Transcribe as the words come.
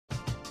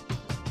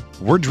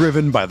We're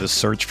driven by the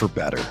search for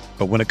better.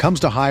 But when it comes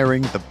to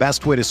hiring, the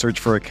best way to search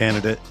for a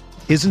candidate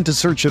isn't to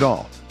search at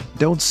all.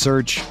 Don't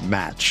search,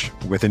 match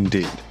with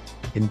Indeed.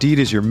 Indeed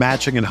is your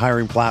matching and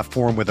hiring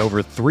platform with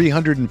over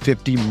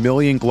 350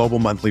 million global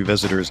monthly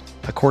visitors,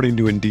 according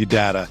to Indeed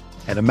data,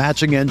 and a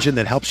matching engine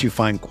that helps you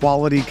find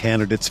quality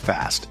candidates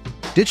fast.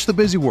 Ditch the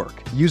busy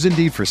work. Use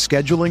Indeed for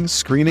scheduling,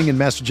 screening, and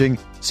messaging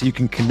so you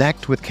can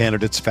connect with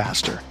candidates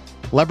faster.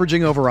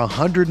 Leveraging over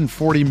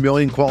 140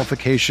 million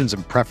qualifications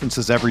and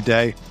preferences every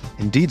day,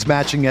 Indeed's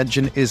matching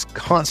engine is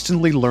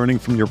constantly learning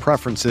from your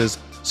preferences,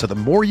 so the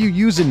more you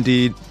use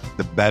Indeed,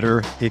 the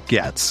better it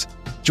gets.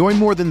 Join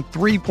more than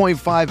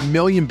 3.5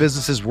 million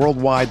businesses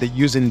worldwide that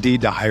use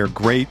Indeed to hire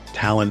great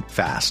talent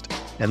fast.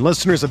 And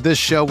listeners of this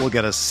show will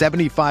get a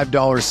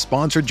 $75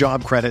 sponsored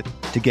job credit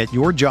to get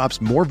your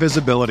jobs more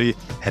visibility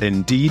at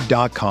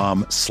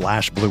Indeed.com/Blue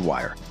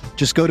Wire.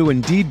 Just go to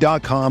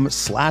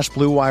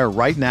Indeed.com/Blue Wire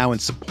right now and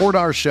support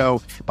our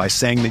show by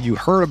saying that you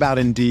heard about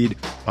Indeed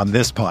on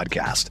this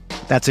podcast.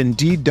 That's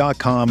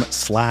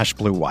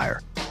Indeed.com/Blue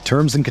Wire.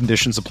 Terms and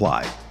conditions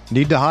apply.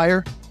 Need to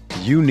hire?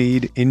 You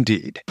need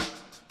Indeed.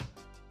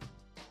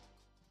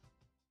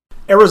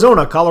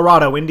 Arizona,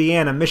 Colorado,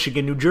 Indiana,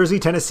 Michigan, New Jersey,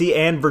 Tennessee,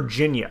 and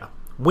Virginia.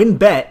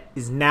 WynnBET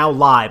is now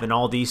live in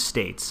all these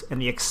states,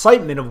 and the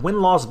excitement of Wynn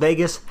Las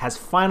Vegas has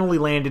finally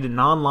landed in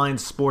online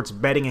sports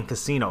betting and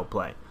casino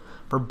play.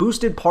 For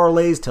boosted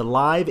parlays to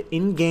live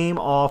in-game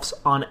offs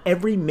on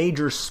every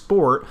major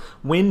sport,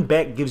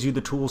 WynnBET gives you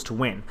the tools to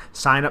win.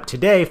 Sign up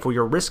today for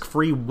your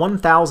risk-free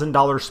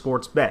 $1,000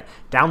 sports bet.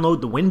 Download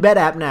the WynnBET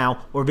app now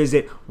or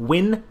visit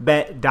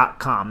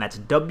wynnbet.com. That's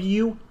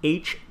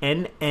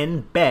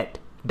WHNN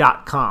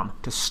bet.com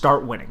to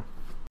start winning.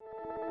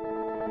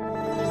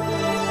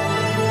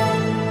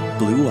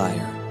 Blue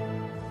Wire.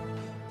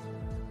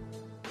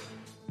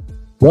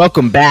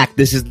 Welcome back.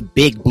 This is the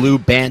Big Blue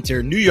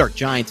Banter New York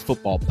Giants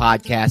football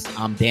podcast.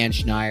 I'm Dan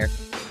Schneier,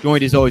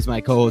 joined as always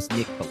my co-host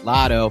Nick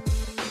Pilato.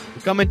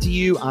 We're coming to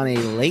you on a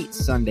late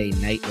Sunday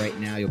night right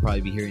now. You'll probably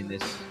be hearing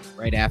this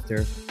right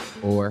after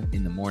or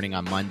in the morning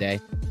on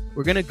Monday.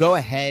 We're going to go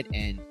ahead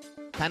and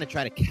kind of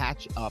try to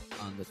catch up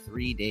on the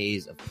 3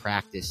 days of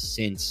practice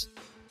since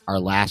our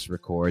last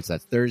records.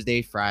 That's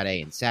Thursday,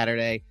 Friday, and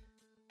Saturday.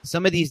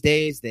 Some of these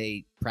days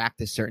they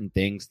practice certain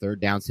things, third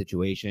down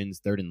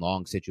situations, third and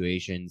long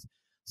situations.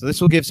 So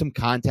this will give some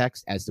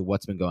context as to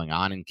what's been going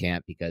on in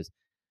camp, because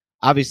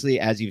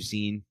obviously, as you've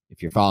seen,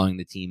 if you're following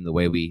the team the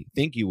way we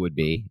think you would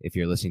be, if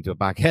you're listening to a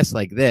podcast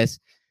like this,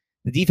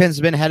 the defense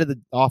has been ahead of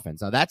the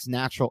offense. Now, that's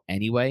natural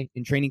anyway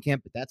in training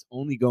camp, but that's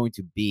only going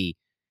to be,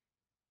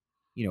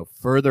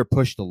 further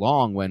pushed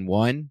along when,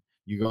 one,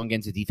 you're going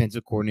against a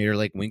defensive coordinator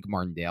like Wink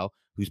Martindale,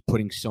 who's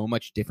putting so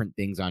much different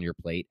things on your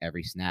plate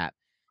every snap.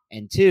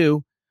 And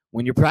two,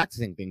 when you're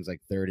practicing things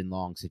like third and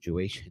long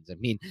situations. I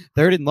mean,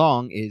 third and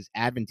long is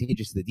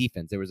advantageous to the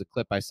defense. There was a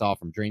clip I saw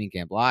from Training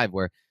Camp Live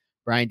where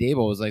Brian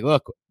Daboll was like,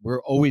 look,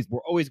 we're always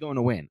going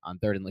to win on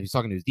third and long. He's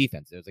talking to his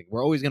defense. It was like,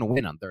 we're always going to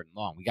win on third and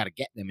long. We got to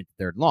get them into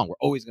third and long. We're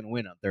always going to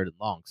win on third and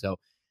long. So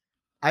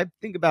I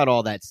think about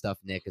all that stuff,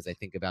 Nick, as I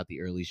think about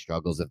the early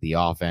struggles of the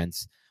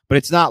offense. But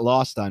it's not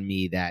lost on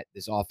me that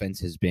this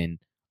offense has been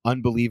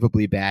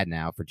unbelievably bad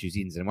now for 2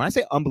 seasons. And when I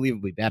say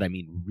unbelievably bad, I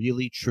mean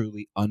really,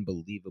 truly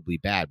unbelievably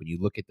bad. When you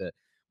look at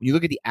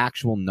the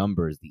actual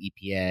numbers, the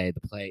EPA,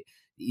 the play,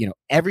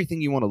 everything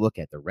you want to look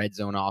at, the red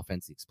zone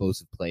offense, the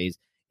explosive plays,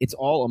 it's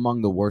all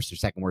among the worst or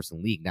second worst in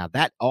the league. Now,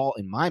 that all,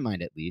 in my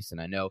mind at least,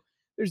 and I know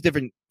there's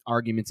different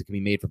arguments that can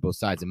be made for both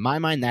sides. In my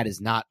mind, that is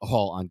not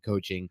all on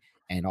coaching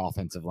and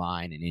offensive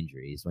line and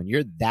injuries. When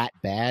you're that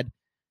bad,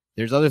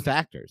 there's other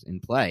factors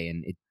in play.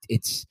 And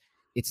it's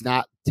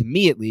not, to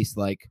me at least,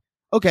 like,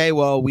 okay,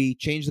 well, we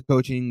change the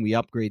coaching, we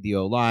upgrade the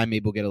O-line,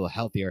 maybe we'll get a little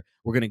healthier.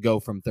 We're going to go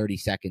from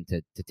 32nd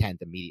to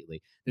 10th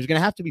immediately. There's going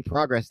to have to be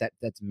progress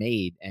that's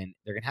made, and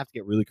they're going to have to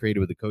get really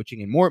creative with the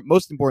coaching. And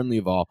most importantly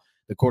of all,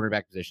 the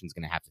quarterback position is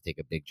going to have to take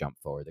a big jump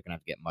forward. They're going to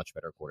have to get much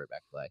better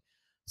quarterback play.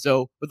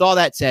 So with all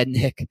that said,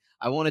 Nick,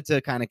 I wanted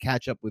to kind of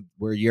catch up with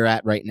where you're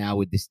at right now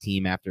with this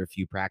team after a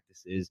few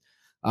practices,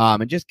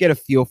 and just get a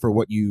feel for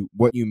what you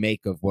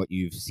make of what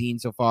you've seen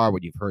so far,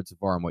 what you've heard so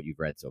far, and what you've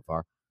read so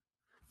far.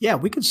 Yeah,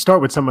 we could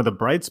start with some of the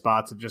bright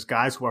spots of just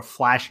guys who are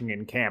flashing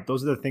in camp.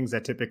 Those are the things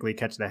that typically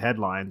catch the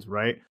headlines,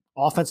 right?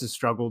 Offense has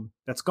struggled.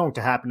 That's going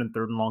to happen in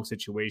third and long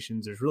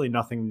situations. There's really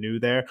nothing new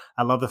there.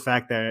 I love the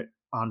fact that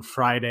on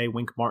Friday,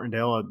 Wink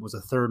Martindale was a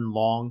third and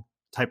long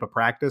type of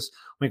practice.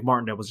 Wink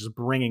Martindale was just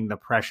bringing the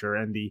pressure,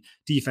 and the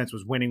defense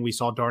was winning. We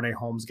saw Darnay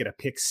Holmes get a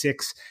pick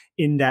 6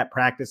 in that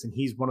practice, and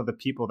he's one of the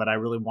people that I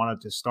really wanted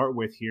to start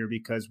with here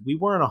because we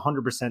weren't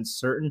 100%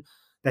 certain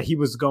that he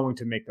was going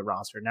to make the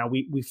roster. Now,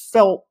 we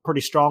felt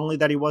pretty strongly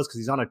that he was because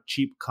he's on a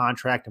cheap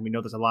contract, and we know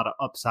there's a lot of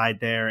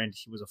upside there, and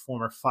he was a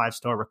former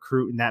 5-star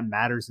recruit, and that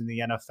matters in the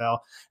NFL.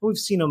 And we've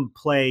seen him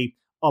play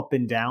up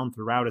and down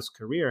throughout his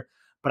career.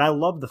 But I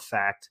love the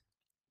fact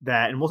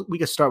that, and we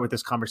can start with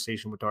this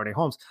conversation with Darnay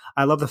Holmes.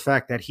 I love the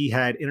fact that he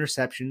had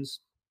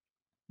interceptions,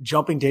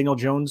 jumping Daniel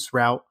Jones'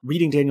 route,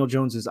 reading Daniel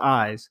Jones's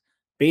eyes,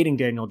 baiting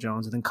Daniel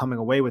Jones, and then coming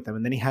away with him.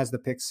 And then he has the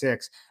pick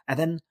 6. And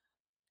then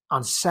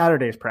on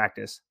Saturday's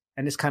practice,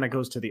 and this kind of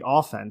goes to the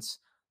offense,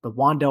 the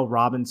Wan'Dale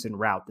Robinson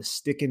route, the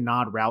stick and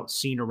nod route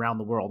seen around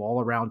the world,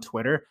 all around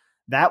Twitter,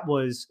 that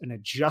was an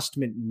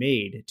adjustment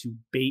made to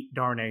bait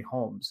Darnay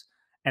Holmes.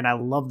 And I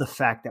love the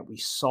fact that we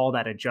saw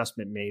that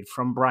adjustment made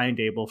from Brian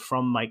Daboll,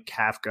 from Mike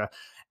Kafka,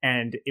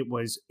 and it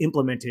was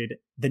implemented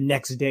the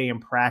next day in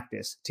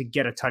practice to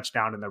get a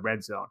touchdown in the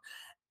red zone.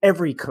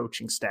 Every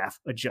coaching staff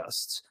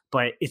adjusts,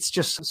 but it's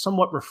just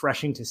somewhat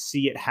refreshing to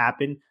see it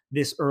happen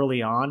this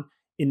early on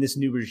in this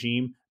new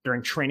regime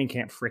during training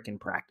camp frickin'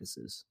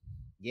 practices.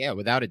 Yeah,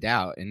 without a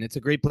doubt. And it's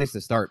a great place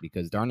to start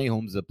because Darnay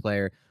Holmes is a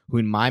player who,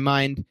 in my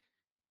mind,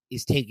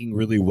 is taking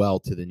really well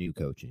to the new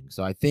coaching.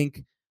 So I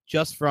think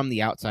just from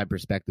the outside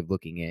perspective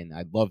looking in,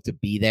 I'd love to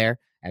be there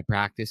at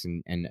practice,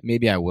 and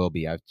maybe I will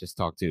be. I've just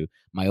talked to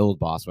my old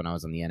boss when I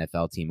was on the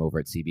NFL team over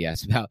at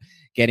CBS about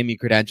getting me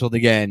credentialed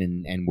again,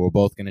 and we're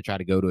both going to try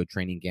to go to a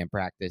training camp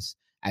practice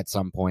at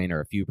some point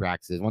or a few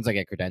practices. Once I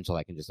get credentialed,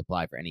 I can just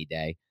apply for any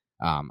day.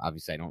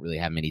 Obviously, I don't really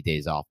have many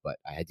days off, but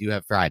I do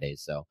have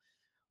Fridays, so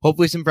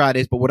hopefully some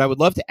Fridays. But what I would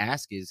love to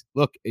ask is,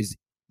 look,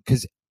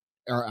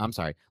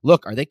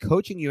 are they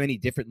coaching you any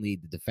differently,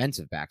 the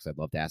defensive backs? I'd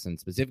love to ask, and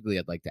specifically,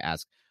 I'd like to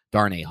ask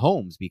Darnay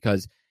Holmes,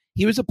 because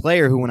he was a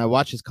player who, when I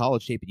watched his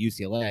college tape at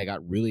UCLA, I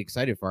got really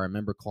excited for. I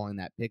remember calling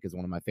that pick as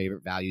one of my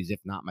favorite values, if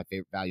not my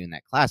favorite value in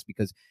that class,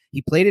 because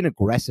he played an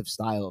aggressive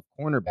style of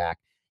cornerback.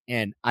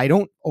 And I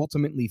don't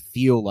ultimately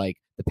feel like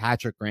the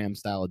Patrick Graham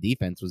style of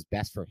defense was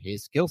best for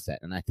his skill set.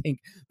 And I think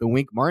the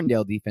Wink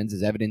Martindale defense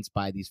is evidenced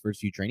by these first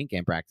few training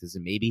camp practices,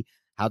 and maybe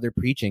how they're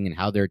preaching and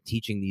how they're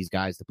teaching these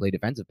guys to play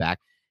defensive back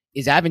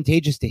is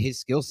advantageous to his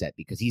skill set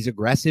because he's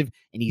aggressive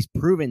and he's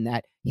proven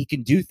that he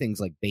can do things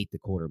like bait the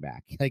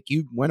quarterback, like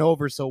you went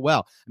over so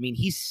well. I mean,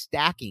 he's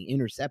stacking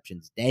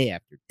interceptions day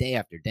after day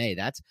after day.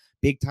 That's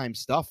big time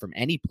stuff from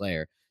any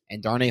player.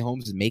 And Darnay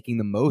Holmes is making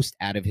the most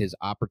out of his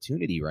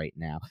opportunity right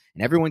now.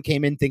 And everyone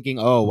came in thinking,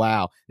 oh,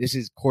 wow, this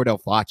is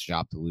Cordell Flott's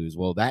job to lose.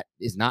 Well, that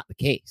is not the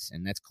case.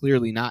 And that's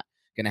clearly not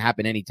going to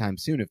happen anytime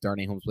soon if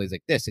Darnay Holmes plays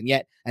like this. And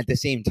yet, at the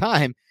same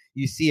time,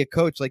 you see a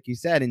coach, like you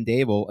said, in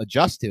Daboll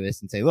adjust to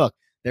this and say, look,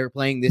 they're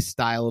playing this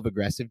style of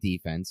aggressive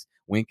defense.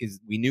 We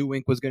knew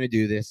Wink was going to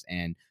do this,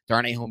 and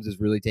Darnay Holmes is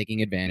really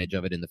taking advantage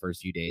of it in the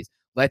first few days.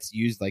 Let's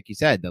use, like you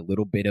said, the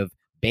little bit of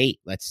bait.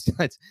 Let's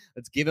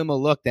give him a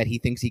look that he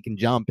thinks he can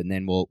jump, and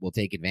then we'll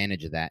take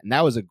advantage of that. And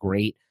that was a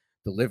great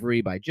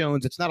delivery by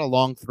Jones. It's not a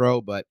long throw,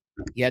 but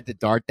he had to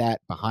dart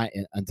that behind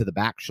onto the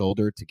back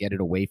shoulder to get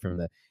it away from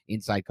the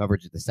inside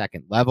coverage at the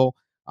second level.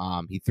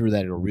 He threw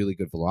that at a really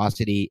good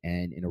velocity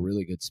and in a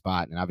really good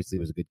spot, and obviously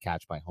it was a good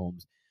catch by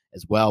Holmes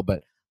as well.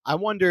 But I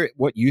wonder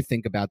what you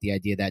think about the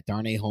idea that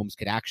Darnay Holmes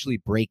could actually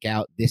break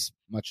out this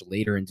much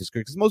later into his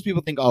career, because most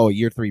people think, oh, a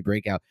year 3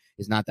 breakout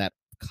is not that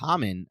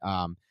common.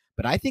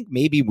 But I think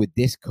maybe with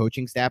this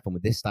coaching staff and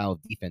with this style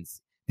of defense,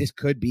 this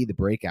could be the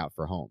breakout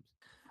for Holmes.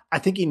 I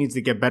think he needs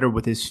to get better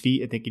with his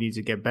feet. I think he needs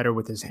to get better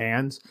with his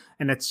hands.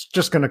 And it's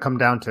just going to come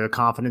down to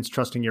confidence,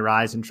 trusting your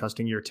eyes and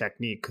trusting your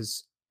technique.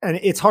 And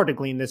it's hard to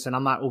glean this, and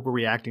I'm not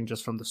overreacting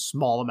just from the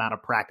small amount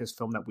of practice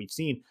film that we've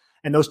seen.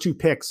 And those 2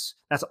 picks,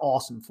 that's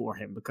awesome for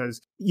him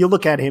because you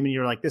look at him and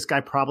you're like, this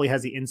guy probably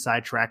has the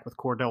inside track with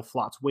Cordell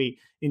Flott's weight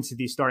into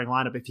the starting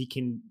lineup if he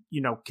can,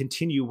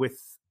 continue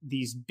with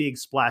these big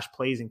splash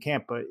plays in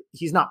camp. But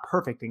he's not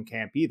perfect in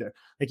camp either.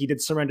 Like, he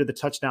did surrender the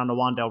touchdown to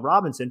Wan'Dale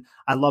Robinson.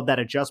 I love that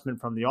adjustment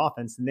from the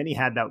offense. And then he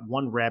had that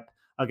 1 rep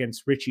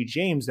against Richie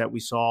James that we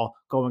saw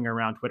going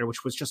around Twitter,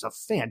 which was just a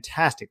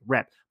fantastic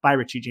rep by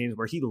Richie James,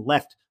 where he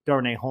left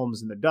Darnay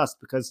Holmes in the dust.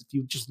 Because if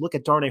you just look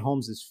at Darnay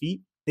Holmes'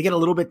 feet, they get a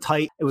little bit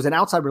tight. It was an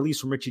outside release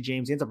from Richie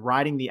James. He ends up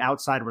riding the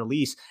outside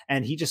release,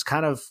 and he just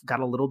kind of got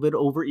a little bit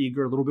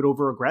over-eager, a little bit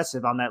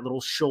over-aggressive on that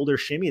little shoulder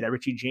shimmy that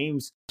Richie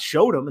James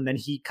showed him, and then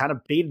he kind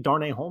of baited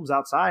Darnay Holmes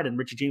outside, and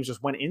Richie James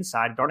just went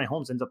inside. Darnay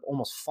Holmes ends up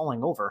almost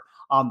falling over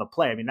on the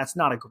play. I mean, that's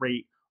not a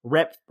great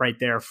rep right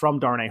there from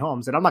Darnay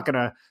Holmes, and I'm not going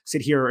to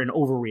sit here and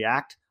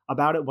overreact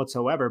about it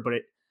whatsoever, but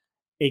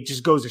it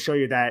just goes to show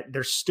you that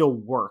there's still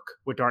work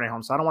with Darnay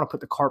Holmes. So I don't want to put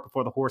the cart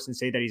before the horse and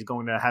say that he's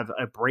going to have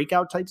a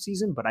breakout type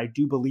season, but I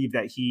do believe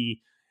that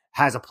he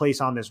has a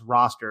place on this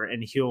roster,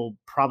 and he'll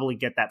probably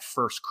get that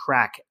first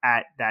crack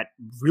at that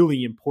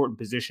really important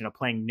position of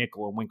playing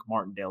nickel in Wink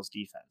Martindale's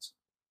defense.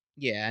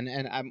 Yeah,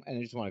 and I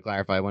just want to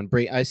clarify, when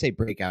I say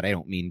breakout, I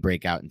don't mean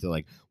breakout into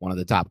like one of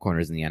the top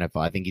corners in the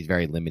NFL. I think he's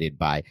very limited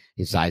by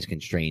his size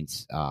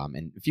constraints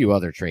and a few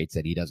other traits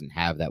that he doesn't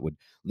have that would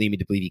lead me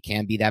to believe he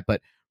can be that.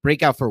 But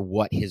breakout for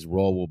what his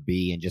role will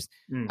be, and just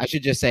I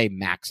should just say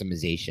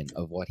maximization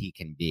of what he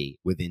can be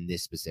within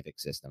this specific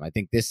system. I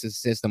think this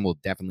system will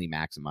definitely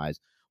maximize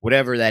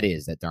whatever that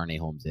is that Darnay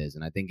Holmes is,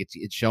 and I think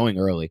it's showing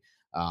early,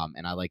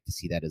 and I like to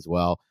see that as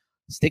well.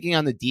 Sticking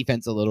on the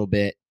defense a little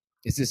bit,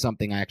 this is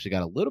something I actually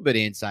got a little bit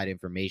of inside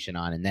information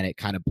on, and then it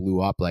kind of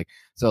blew up. Like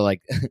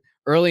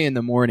early in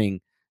the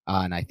morning,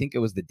 and I think it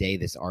was the day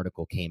this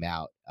article came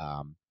out,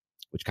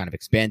 which kind of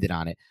expanded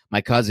on it.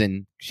 My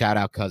cousin, shout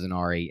out cousin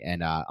Ari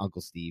and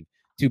Uncle Steve,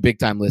 two big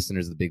time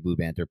listeners of the Big Blue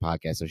Banter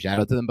podcast. So shout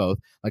out to them both.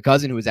 My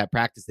cousin, who was at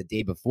practice the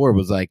day before,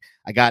 was like,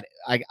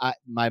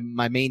 my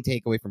main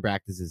takeaway from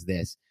practice is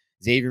this: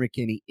 Xavier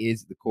McKinney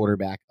is the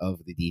quarterback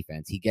of the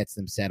defense. He gets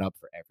them set up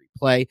for every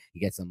play. He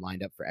gets them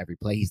lined up for every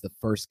play. He's the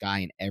first guy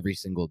in every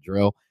single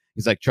drill.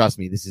 He's like, trust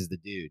me, this is the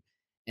dude.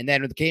 And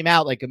then it came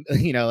out like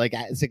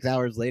 6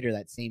 hours later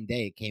that same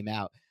day, it came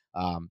out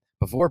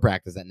before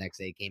practice that next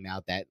day, it came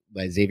out that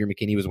Xavier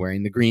McKinney was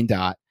wearing the green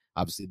dot,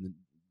 obviously,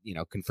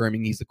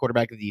 confirming he's the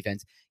quarterback of the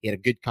defense. He had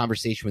a good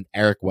conversation with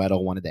Eric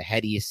Weddle, one of the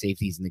headiest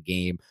safeties in the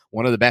game,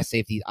 one of the best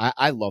safeties.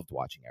 I loved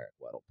watching Eric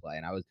Weddle play,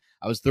 and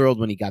I was thrilled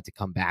when he got to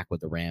come back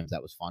with the Rams.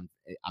 That was fun.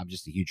 I'm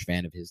just a huge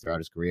fan of his throughout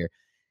his career.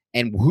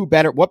 And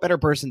what better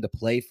person to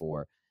play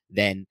for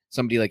than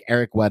somebody like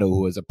Eric Weddle,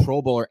 who was a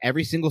Pro Bowler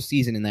every single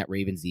season in that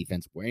Ravens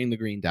defense, wearing the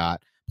green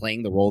dot,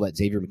 playing the role that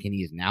Xavier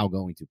McKinney is now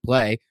going to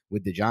play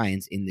with the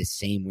Giants in this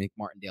same Wink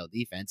Martindale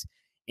defense.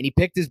 And he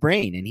picked his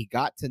brain, and he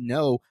got to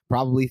know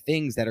probably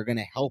things that are going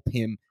to help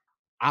him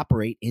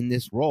operate in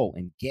this role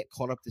and get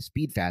caught up to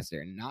speed faster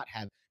and not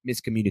have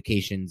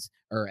miscommunications,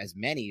 or as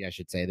many, I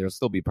should say. There'll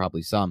still be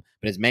probably some,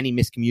 but as many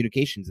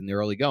miscommunications in the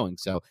early going.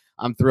 So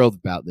I'm thrilled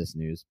about this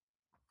news.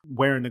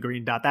 Wearing the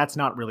green dot, that's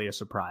not really a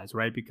surprise,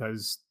 right?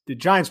 Because the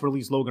Giants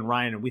released Logan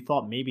Ryan, and we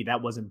thought maybe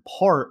that was in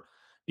part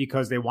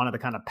because they wanted to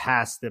kind of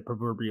pass the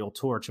proverbial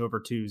torch over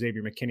to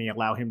Xavier McKinney,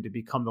 allow him to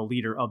become the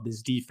leader of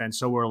this defense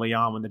so early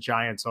on when the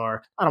Giants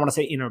are, I don't want to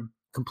say in a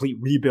complete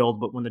rebuild,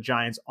 but when the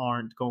Giants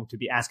aren't going to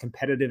be as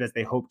competitive as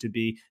they hope to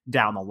be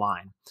down the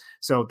line.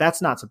 So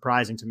that's not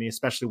surprising to me,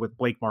 especially with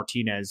Blake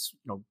Martinez,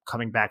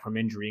 coming back from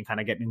injury and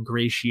kind of getting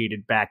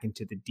ingratiated back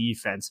into the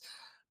defense.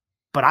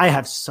 But I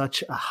have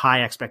such a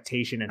high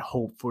expectation and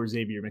hope for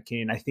Xavier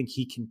McKinney, and I think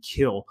he can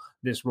kill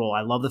this role.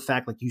 I love the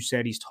fact, like you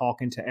said, he's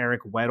talking to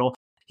Eric Weddle.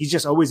 He's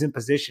just always in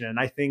position, and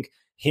I think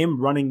him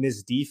running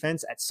this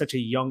defense at such a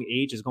young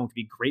age is going to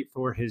be great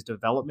for his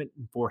development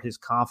and for his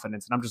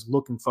confidence. And I'm just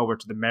looking forward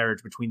to the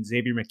marriage between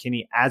Xavier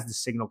McKinney as the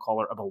signal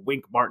caller of a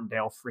Wink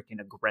Martindale freaking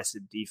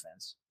aggressive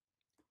defense.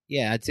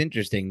 Yeah, it's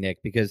interesting,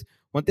 Nick, because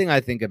one thing I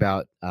think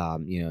about, I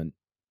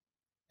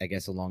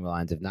guess along the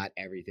lines of not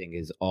everything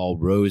is all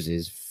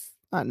roses,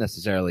 not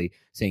necessarily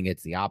saying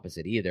it's the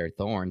opposite either,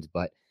 thorns,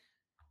 but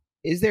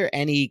is there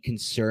any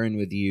concern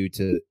with you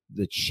to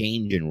the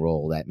change in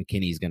role that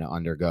McKinney's going to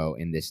undergo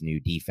in this new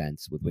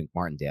defense with Wink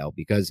Martindale?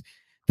 Because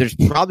there's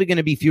probably going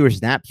to be fewer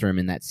snaps for him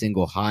in that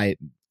single high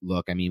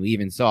look. I mean, we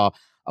even saw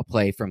a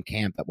play from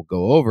camp that we'll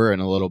go over in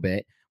a little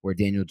bit where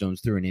Daniel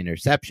Jones threw an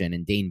interception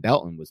and Dane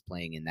Belton was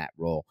playing in that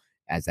role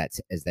as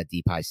that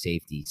deep high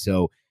safety.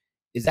 So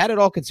is that at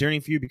all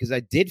concerning for you? Because I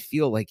did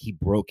feel like he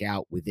broke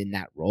out within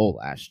that role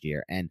last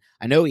year. And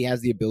I know he has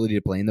the ability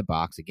to play in the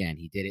box. Again,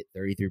 he did it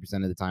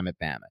 33% of the time at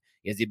Bama.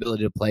 He has the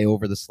ability to play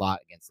over the slot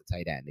against the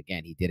tight end.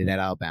 Again, he did it at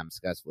Alabama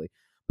successfully.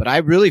 But I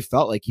really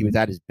felt like he was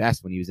at his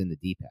best when he was in the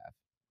deep half.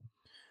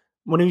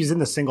 When he was in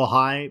the single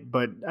high,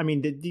 but I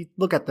mean, did you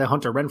look at the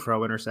Hunter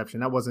Renfrow interception?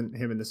 That wasn't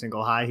him in the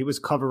single high. He was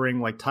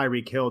covering like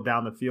Tyreek Hill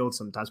down the field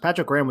sometimes.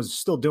 Patrick Graham was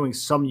still doing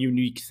some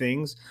unique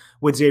things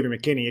with Xavier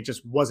McKinney. It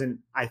just wasn't,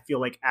 I feel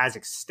like, as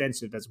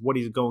extensive as what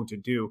he's going to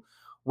do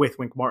with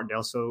Wink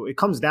Martindale. So it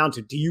comes down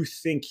to, do you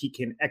think he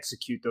can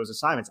execute those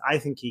assignments? I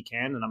think he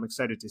can, and I'm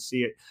excited to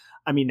see it.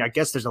 I mean, I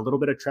guess there's a little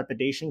bit of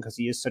trepidation because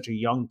he is such a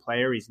young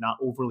player. He's not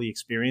overly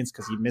experienced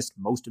because he missed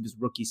most of his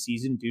rookie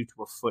season due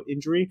to a foot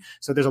injury.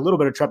 So there's a little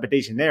bit of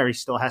trepidation there. He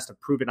still has to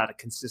prove it at a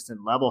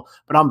consistent level,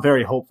 but I'm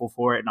very hopeful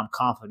for it, and I'm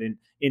confident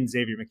in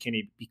Xavier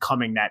McKinney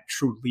becoming that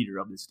true leader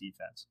of this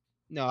defense.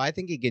 No, I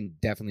think he can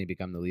definitely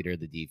become the leader of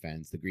the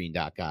defense, the green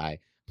dot guy,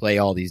 play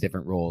all these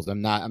different roles.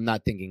 I'm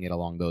not thinking it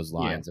along those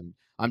lines. Yeah.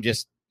 I'm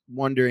just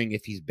wondering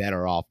if he's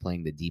better off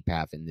playing the deep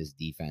half in this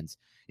defense.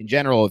 In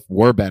general, if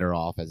we're better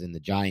off, as in the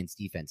Giants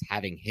defense,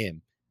 having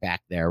him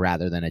back there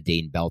rather than a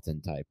Dane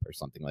Belton type or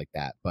something like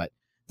that. But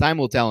time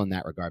will tell in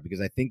that regard,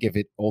 because I think if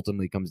it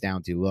ultimately comes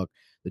down to, look,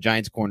 the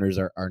Giants corners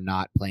are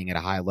not playing at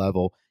a high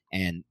level,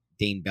 and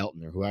Dane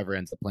Belton or whoever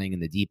ends up playing in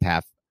the deep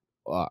half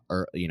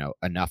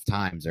enough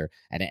times or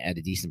at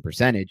a decent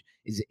percentage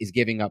is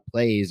giving up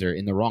plays or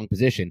in the wrong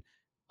position,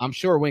 I'm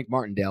sure Wink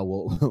Martindale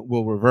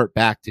will revert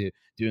back to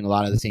doing a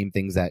lot of the same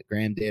things that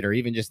Graham did, or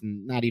even just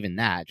not even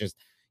that, just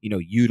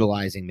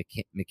utilizing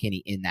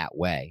McKinney in that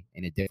way,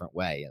 in a different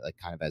way, like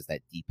kind of as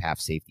that deep half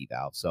safety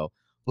valve. So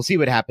we'll see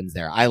what happens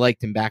there. I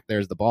liked him back there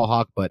as the ball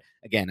hawk, but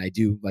again, I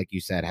do, like you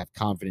said, have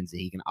confidence that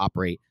he can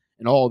operate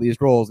in all these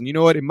roles. And you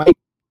know what? It might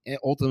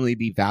ultimately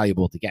be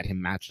valuable to get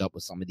him matched up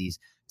with some of these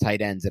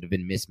tight ends that have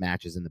been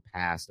mismatches in the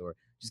past, or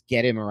just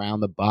get him around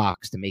the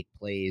box to make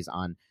plays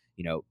on,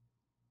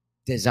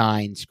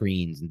 design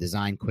screens and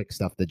design quick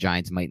stuff the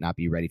Giants might not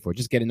be ready for.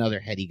 Just get another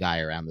heady guy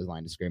around the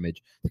line of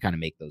scrimmage to kind of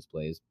make those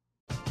plays.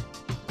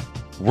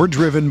 We're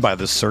driven by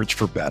the search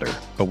for better.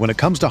 But when it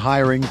comes to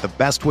hiring, the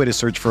best way to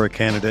search for a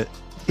candidate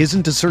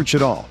isn't to search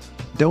at all.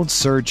 Don't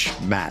search,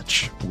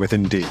 match with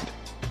Indeed.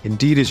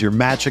 Indeed is your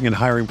matching and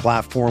hiring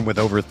platform with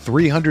over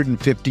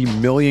 350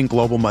 million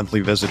global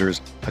monthly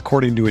visitors,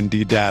 according to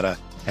Indeed data,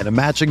 and a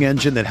matching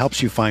engine that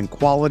helps you find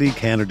quality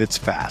candidates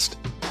fast.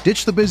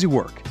 Ditch the busy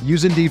work.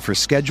 Use Indeed for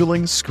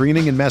scheduling,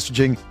 screening, and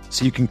messaging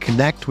so you can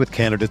connect with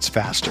candidates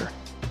faster.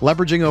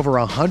 Leveraging over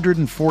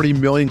 140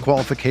 million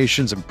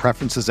qualifications and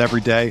preferences every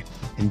day,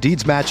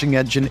 Indeed's matching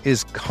engine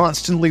is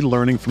constantly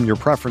learning from your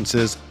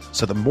preferences,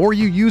 so the more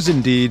you use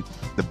Indeed,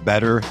 the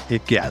better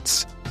it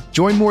gets.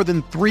 Join more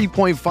than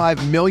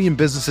 3.5 million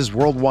businesses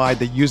worldwide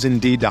that use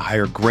Indeed to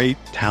hire great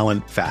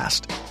talent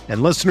fast.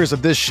 And listeners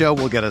of this show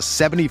will get a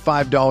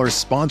 $75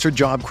 sponsored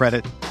job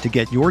credit to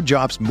get your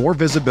jobs more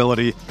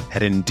visibility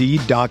at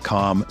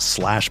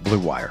Indeed.com/Blue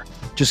Wire.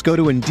 Just go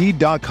to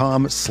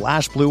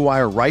Indeed.com/Blue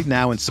Wire right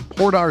now and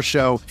support our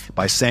show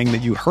by saying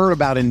that you heard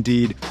about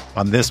Indeed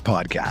on this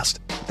podcast.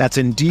 That's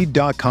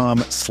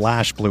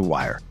Indeed.com/Blue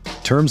Wire.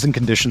 Terms and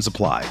conditions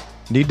apply.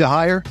 Need to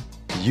hire?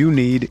 You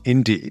need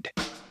Indeed.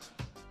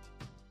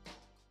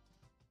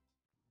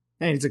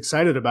 And he's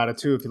excited about it,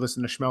 too, if you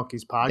listen to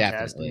Schmelke's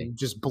podcast. And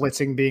just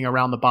blitzing, being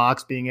around the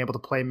box, being able to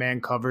play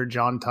man coverage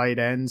on tight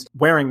ends,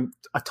 wearing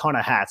a ton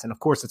of hats. And, of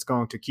course, it's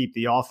going to keep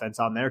the offense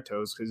on their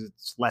toes because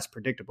it's less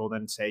predictable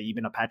than, say,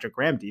 even a Patrick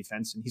Graham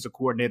defense. And he's a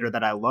coordinator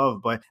that I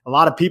love. But a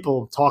lot of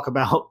people talk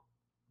about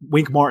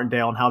Wink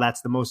Martindale and how that's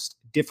the most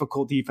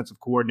difficult defensive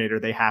coordinator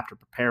they have to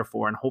prepare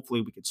for. And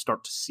hopefully we could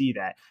start to see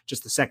that.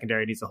 Just the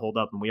secondary needs to hold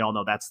up. And we all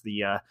know that's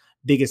the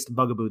biggest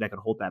bugaboo that can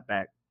hold that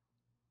back.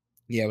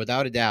 Yeah,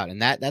 without a doubt. And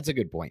that's a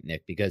good point,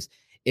 Nick, because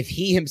if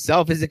he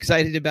himself is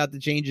excited about the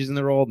changes in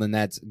the role, then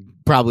that's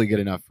probably good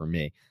enough for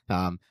me.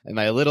 Am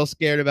I a little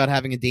scared about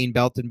having a Dane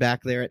Belton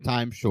back there at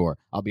times? Sure.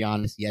 I'll be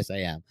honest. Yes, I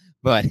am.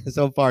 But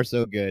so far,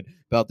 so good.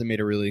 Belton made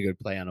a really good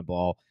play on a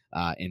ball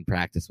in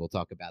practice. We'll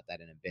talk about that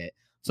in a bit.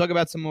 Let's talk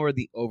about some more of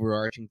the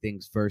overarching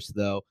things first,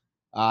 though.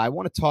 I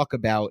want to talk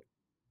about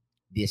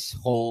this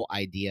whole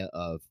idea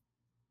of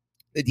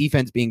the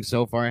defense being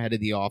so far ahead of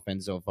the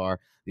offense so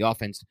far, the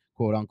offense,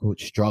 quote unquote,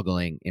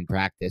 struggling in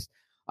practice.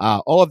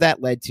 All of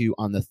that led to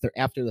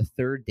after the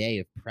third day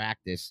of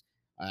practice,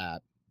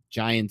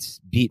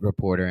 Giants beat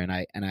reporter, and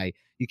I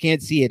you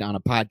can't see it on a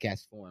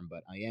podcast form,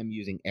 but I am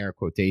using air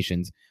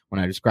quotations when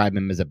I describe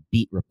him as a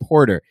beat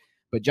reporter.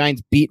 But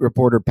Giants beat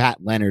reporter Pat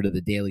Leonard of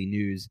the Daily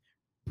News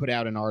put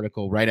out an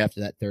article right after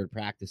that third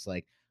practice,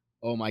 like,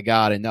 oh my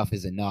God, enough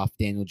is enough.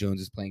 Daniel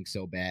Jones is playing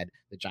so bad.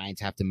 The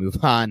Giants have to move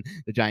on.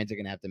 The Giants are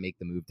going to have to make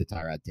the move to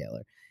Tyrod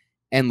Taylor.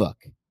 And look,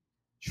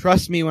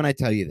 trust me when I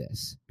tell you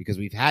this, because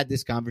we've had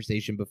this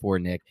conversation before,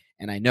 Nick,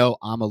 and I know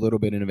I'm a little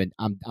bit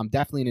I'm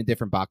definitely in a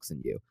different box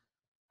than you.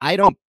 I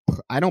don't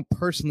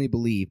personally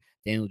believe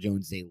Daniel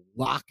Jones is a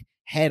lock,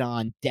 head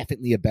on,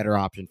 definitely a better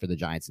option for the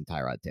Giants than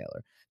Tyrod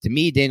Taylor. To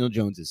me, Daniel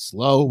Jones is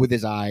slow with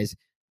his eyes.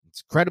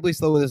 It's incredibly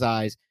slow with his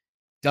eyes.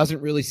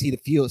 Doesn't really see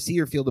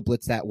or feel the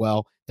blitz that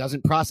well.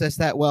 Doesn't process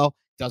that well.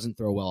 Doesn't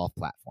throw well off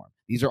platform.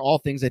 These are all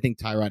things I think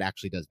Tyrod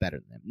actually does better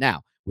than him.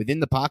 Now,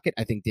 within the pocket,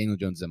 I think Daniel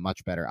Jones is a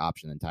much better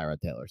option than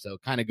Tyrod Taylor. So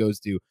it kind of goes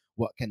to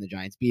what can the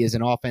Giants be as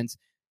an offense.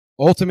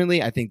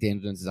 Ultimately, I think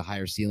Daniel Jones is a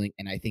higher ceiling,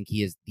 and I think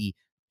he is the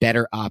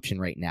better option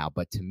right now.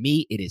 But to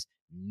me, it is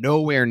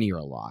nowhere near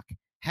a lock.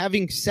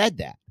 Having said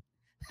that,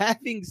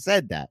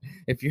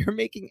 if you're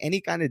making any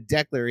kind of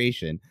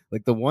declaration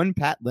like the one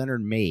Pat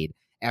Leonard made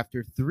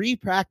after 3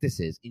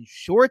 practices in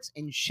shorts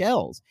and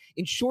shells,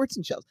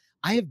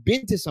 I have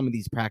been to some of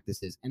these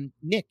practices, and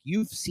Nick,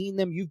 you've seen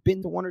them. You've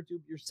been to 1 or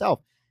 2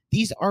 yourself.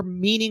 These are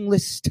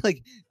meaningless.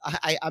 Like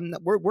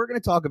we're going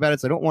to talk about it,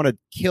 so I don't want to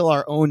kill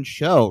our own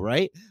show,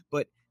 right?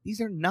 But these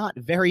are not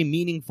very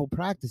meaningful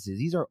practices.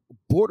 These are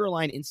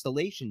borderline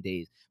installation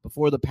days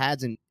before the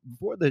pads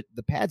the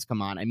pads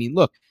come on. I mean,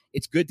 look,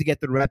 it's good to get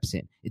the reps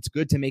in. It's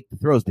good to make the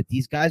throws, but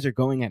these guys are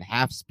going at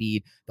half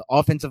speed. The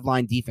offensive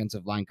line,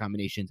 defensive line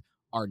combinations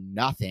are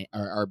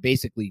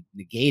basically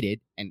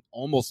negated and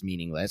almost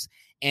meaningless.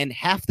 And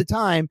half the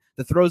time,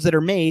 the throws that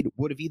are made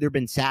would have either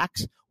been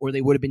sacks or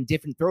they would have been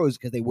different throws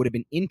because they would have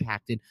been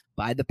impacted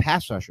by the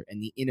pass rusher and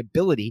the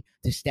inability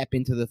to step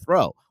into the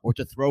throw or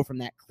to throw from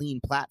that clean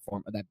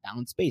platform or that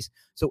balanced space.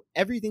 So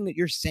everything that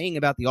you're saying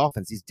about the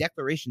offense, these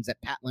declarations that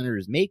Pat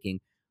Leonard is making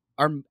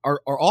are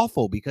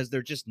awful because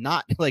they're just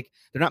not they're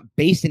not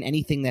based in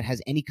anything that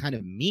has any kind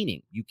of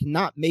meaning. You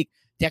cannot make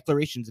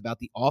declarations about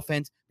the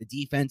offense, the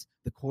defense,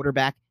 the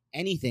quarterback,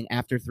 anything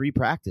after 3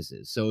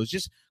 practices. So it's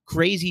just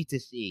crazy to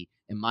see,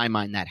 in my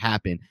mind, that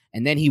happen.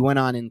 And then he went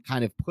on and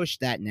kind of pushed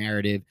that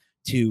narrative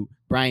to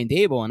Brian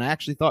Daboll. And I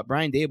actually thought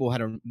Brian Daboll had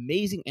an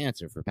amazing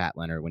answer for Pat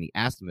Leonard when he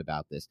asked him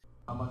about this.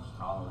 How much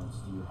tolerance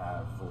do you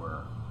have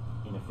for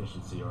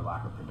inefficiency or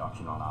lack of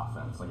production on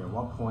offense? Like, at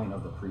what point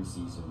of the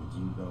preseason do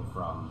you go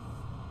from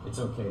it's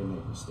okay to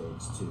make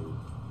mistakes to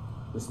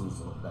this needs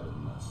to look better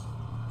than this?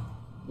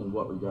 In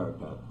what regard,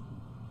 Pat?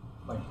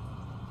 Like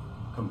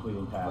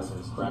completing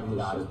passes, like keeping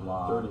guys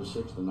blocked.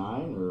 36 to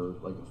 9, or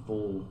like a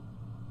full,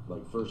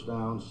 like first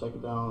down,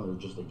 second down, or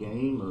just a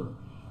game, or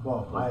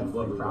well, I have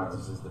 3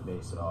 practices to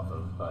base it off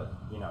of, but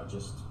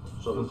just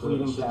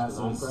completing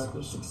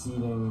passes,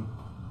 succeeding.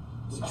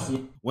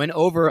 Went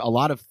over a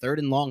lot of 3rd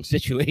and long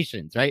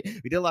situations, right?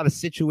 We did a lot of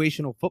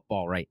situational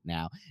football right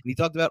now, and he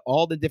talked about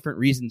all the different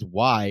reasons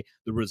why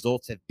the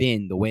results have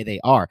been the way they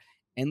are.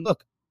 And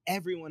look,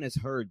 everyone has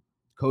heard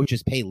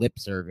coaches pay lip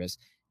service.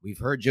 We've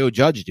heard Joe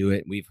Judge do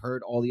it. We've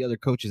heard all the other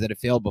coaches that have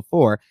failed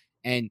before.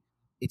 And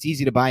it's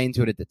easy to buy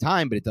into it at the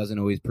time, but it doesn't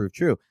always prove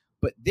true.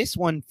 But this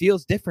one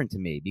feels different to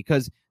me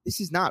because this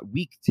is not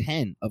week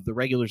 10 of the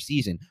regular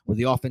season where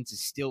the offense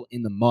is still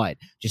in the mud,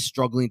 just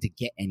struggling to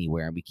get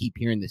anywhere. And we keep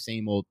hearing the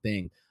same old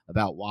thing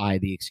about why,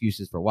 the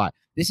excuses for why.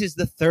 This is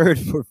the third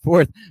or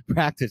fourth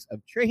practice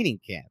of training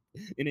camp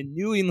in a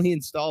newly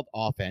installed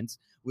offense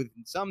with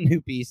some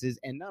new pieces,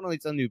 and not only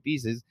some new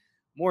pieces,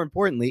 more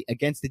importantly,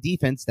 against the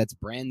defense that's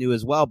brand new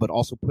as well, but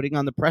also putting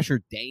on the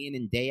pressure day in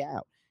and day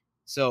out.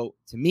 So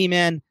to me,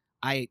 man,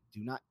 I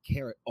do not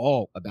care at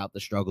all about the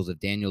struggles of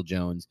Daniel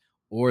Jones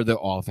or the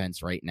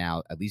offense right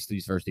now, at least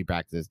these first three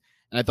practices.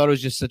 And I thought it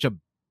was just such a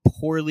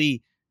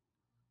poorly,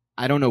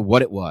 I don't know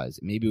what it was.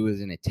 Maybe it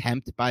was an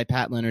attempt by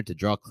Pat Leonard to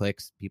draw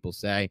clicks, people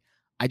say.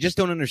 I just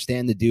don't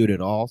understand the dude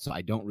at all, so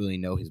I don't really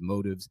know his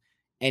motives,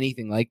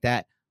 anything like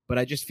that. But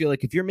I just feel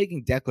like if you're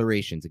making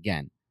declarations,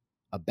 again,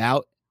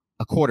 about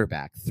a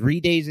quarterback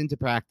 3 days into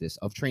practice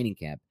of training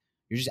camp,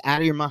 you're just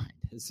out of your mind.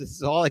 This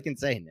is all I can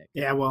say, Nick.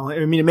 Yeah, well,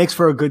 I mean, it makes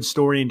for a good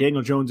story, and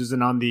Daniel Jones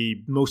isn't on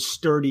the most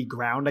sturdy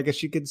ground, I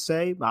guess you could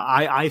say.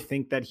 I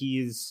think that he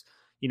is,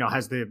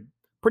 has the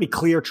pretty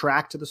clear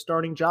track to the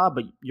starting job,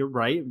 but you're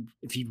right.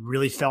 If he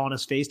really fell on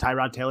his face,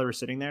 Tyrod Taylor is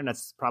sitting there, and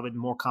that's probably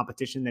more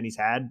competition than he's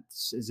had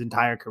his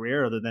entire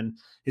career other than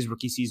his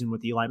rookie season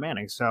with Eli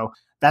Manning. So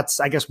that's,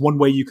 I guess, one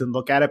way you can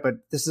look at it, but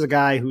this is a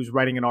guy who's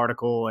writing an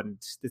article, and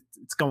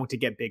it's going to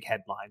get big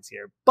headlines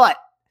here. But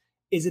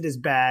is it as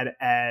bad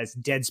as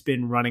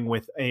Deadspin running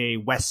with a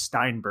Wes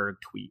Steinberg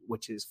tweet,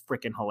 which is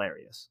freaking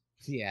hilarious?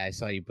 Yeah, I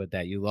saw you put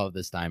that. You love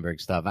the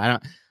Steinberg stuff. I'm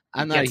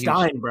not a huge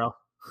Stein, bro.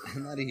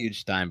 I'm not a huge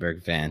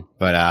Steinberg fan,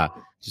 but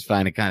just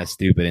find it kind of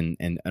stupid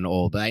and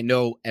old. But I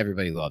know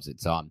everybody loves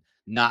it, so I'm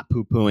not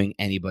poo-pooing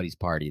anybody's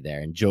party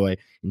there. Enjoy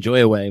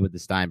away with the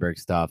Steinberg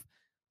stuff.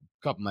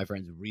 A couple of my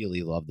friends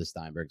really love the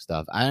Steinberg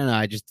stuff. I don't know.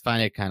 I just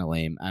find it kind of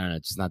lame. I don't know.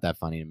 It's just not that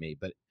funny to me.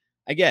 But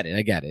I get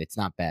it. It's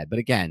not bad. But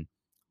again,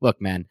 look,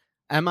 man,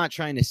 I'm not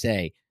trying to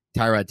say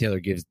Tyrod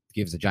Taylor gives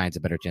the Giants a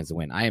better chance to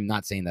win. I am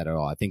not saying that at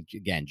all. I think,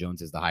 again,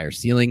 Jones has the higher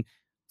ceiling.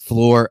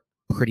 Floor,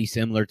 pretty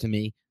similar to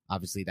me.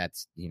 Obviously,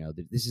 that's,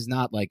 this is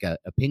not like an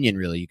opinion,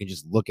 really. You can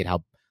just look at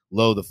how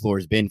low the floor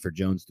has been for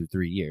Jones through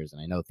 3 years.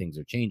 And I know things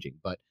are changing.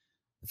 But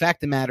the fact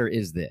of the matter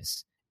is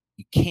this.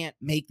 You can't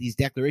make these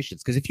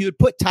declarations. Because if you had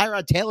put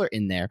Tyrod Taylor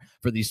in there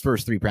for these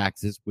first three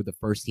practices with the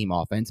first team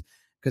offense,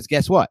 because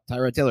guess what?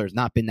 Tyrod Taylor has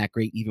not been that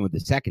great even with the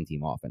second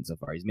team offense so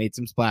far. He's made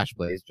some splash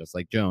plays just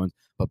like Jones,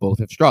 but both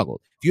have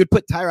struggled. If you had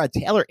put Tyrod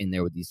Taylor in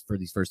there for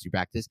these first three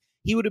practices,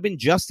 he would have been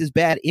just as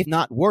bad, if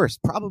not worse.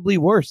 Probably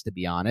worse, to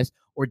be honest,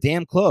 or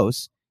damn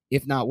close,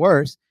 if not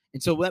worse.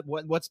 And so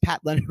what's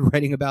Pat Leonard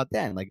writing about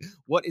then? Like,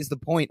 what is the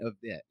point of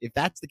it? If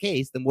that's the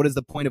case, then what is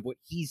the point of what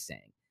he's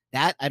saying?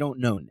 That I don't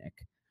know, Nick.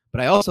 But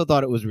I also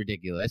thought it was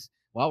ridiculous.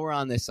 While we're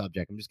on this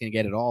subject, I'm just going to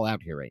get it all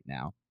out here right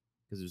now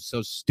because it was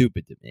so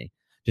stupid to me.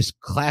 Just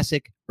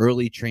classic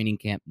early training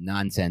camp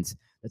nonsense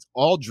that's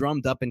all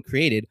drummed up and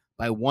created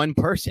by one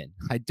person.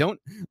 I don't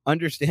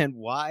understand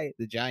why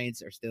the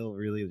Giants are still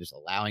really just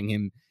allowing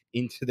him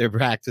into their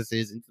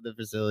practices, into the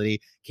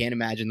facility. Can't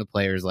imagine the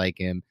players like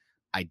him.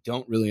 I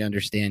don't really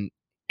understand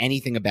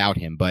anything about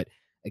him. But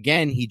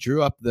again, he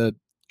drew up the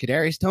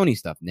Kadarius Toney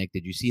stuff. Nick,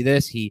 did you see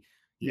this? He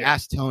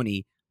asked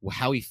Toney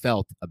how he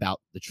felt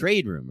about the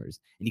trade rumors,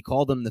 and he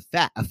called them a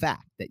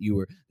fact that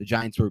the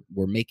Giants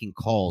were making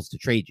calls to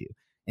trade you.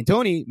 And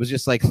Toney was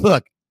just like,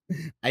 look,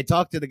 I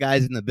talked to the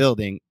guys in the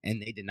building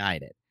and they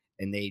denied it.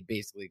 And they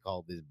basically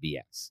called this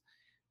BS.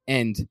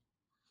 And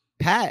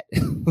Pat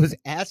was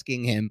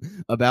asking him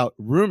about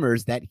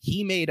rumors that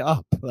he made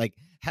up. Like,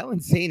 how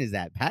insane is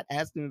that? Pat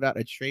asked him about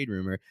a trade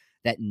rumor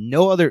that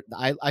no other,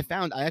 I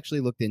actually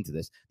looked into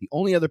this. The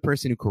only other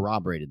person who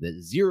corroborated this,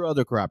 zero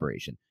other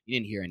corroboration. You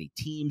didn't hear any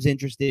teams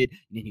interested.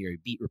 You didn't hear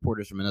beat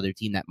reporters from another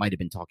team that might have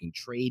been talking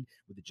trade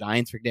with the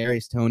Giants for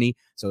Kadarius Toney.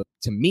 So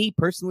to me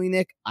personally,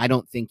 Nick, I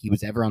don't think he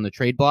was ever on the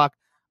trade block.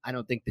 I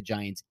don't think the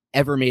Giants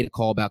ever made a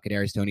call about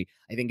Kadarius Toney.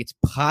 I think it's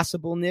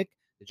possible, Nick,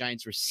 the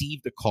Giants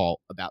received a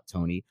call about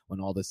Toney when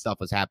all this stuff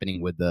was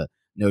happening with the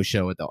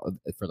no-show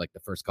for like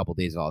the first couple of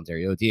days of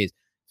voluntary OTAs.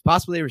 It's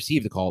possible they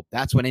received a call.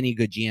 That's what any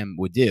good GM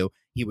would do.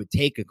 He would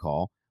take a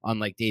call,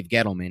 unlike Dave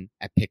Gettleman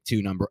at pick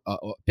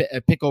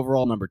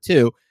overall number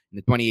 2 in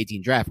the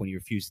 2018 draft when he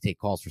refused to take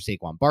calls for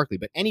Saquon Barkley.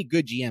 But any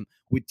good GM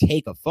would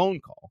take a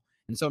phone call.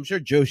 And so I'm sure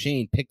Joe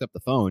Schoen picked up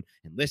the phone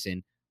and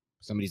listened.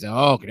 Somebody said,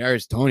 oh,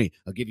 Kadarius Toney,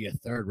 I'll give you a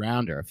third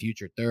rounder, a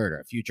future third, or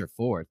a future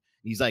fourth.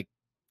 And he's like,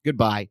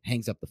 goodbye,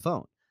 hangs up the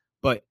phone.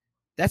 But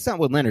that's not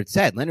what Leonard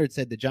said. Leonard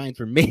said the Giants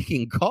were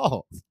making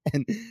calls.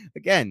 And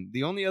again,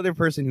 the only other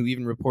person who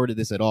even reported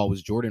this at all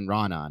was Jordan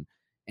Raanan.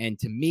 And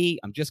to me,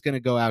 I'm just going to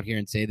go out here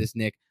and say this,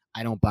 Nick,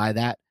 I don't buy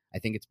that. I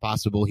think it's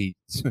possible he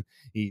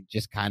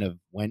just kind of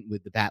went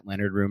with the Pat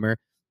Leonard rumor.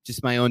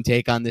 Just my own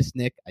take on this,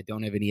 Nick. I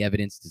don't have any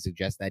evidence to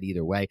suggest that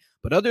either way.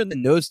 But other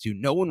than those two,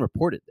 no one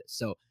reported this.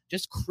 So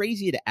just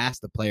crazy to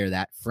ask the player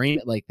that, frame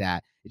it like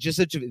that. It's just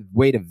such a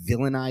way to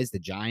villainize the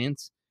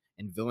Giants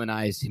and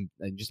villainize him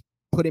and just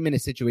put him in a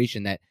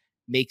situation that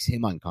makes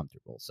him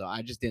uncomfortable. So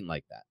I just didn't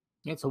like that.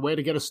 It's a way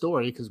to get a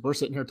story because we're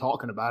sitting here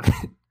talking about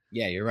it.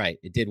 Yeah, you're right.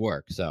 It did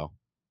work. So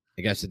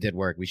I guess it did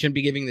work. We shouldn't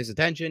be giving this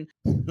attention.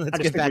 Let's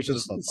get back to the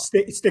football.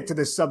 Stick to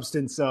the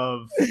substance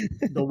of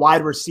the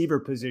wide receiver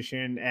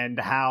position and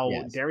how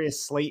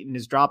Darius Slayton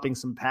is dropping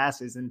some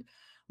passes. And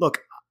look,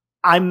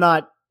 I'm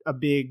not a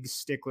big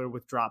stickler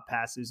with drop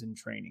passes in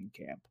training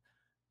camp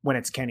when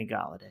it's Kenny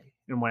Golladay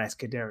and when it's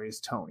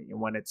Kadarius Toney and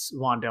when it's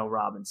Wan'Dale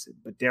Robinson.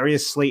 But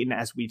Darius Slayton,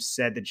 as we've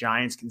said, the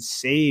Giants can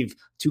save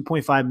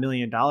 $2.5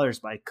 million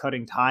by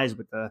cutting ties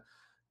with the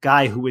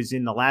guy who is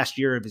in the last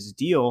year of his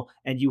deal.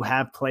 And you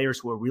have players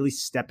who are really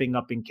stepping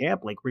up in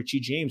camp, like Richie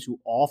James, who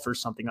offers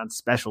something on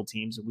special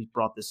teams. And we've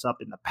brought this up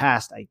in the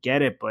past. I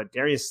get it, but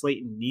Darius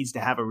Slayton needs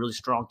to have a really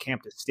strong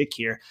camp to stick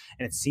here.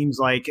 And it seems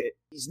like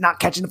he's not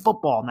catching the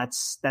football. And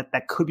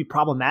that could be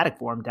problematic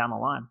for him down the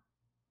line.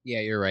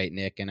 Yeah, you're right,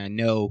 Nick. And I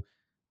know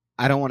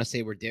I don't want to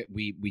say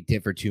we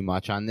differ too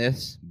much on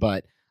this,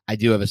 but I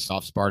do have a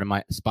soft spot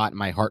in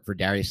my heart for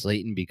Darius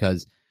Slayton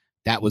because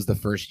that was the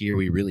first year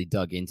we really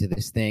dug into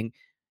this thing.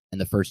 And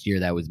the first year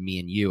that was me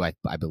and you, I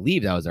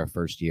believe that was our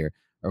first year.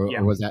 Or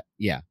was that?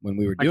 Yeah, when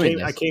we were doing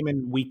this. I came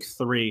in week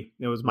 3.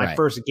 It was my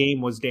first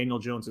game was Daniel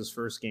Jones's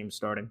first game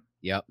starting.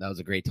 Yep, that was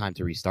a great time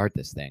to restart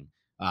this thing.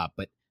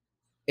 But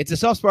it's a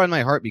soft spot in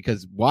my heart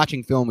because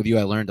watching film with you,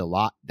 I learned a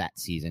lot that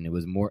season. It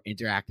was a more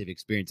interactive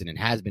experience, and it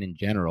has been in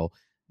general.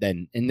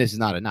 And this is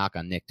not a knock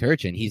on Nick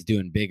Turchin. He's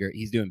doing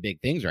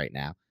big things right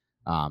now.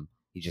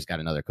 He just got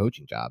another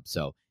coaching job.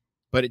 So,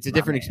 but it's a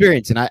different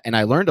experience, and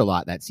I learned a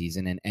lot that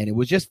season, and it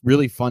was just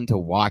really fun to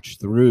watch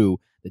through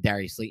the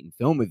Darius Slayton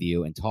film with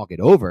you and talk it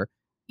over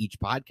each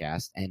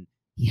podcast. And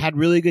he had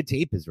really good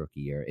tape his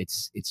rookie year.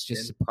 It's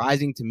just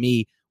surprising to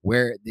me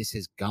where this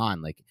has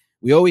gone. Like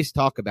we always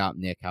talk about,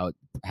 Nick,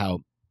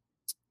 how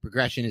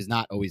progression is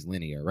not always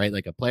linear, right?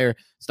 Like a player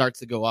starts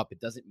to go up. It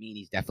doesn't mean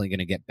he's definitely going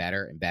to get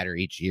better and better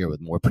each year with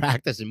more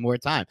practice and more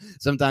time.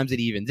 Sometimes it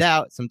evens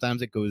out.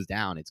 Sometimes it goes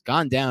down. It's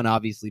gone down,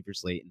 obviously, for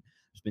Slayton.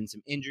 There's been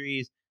some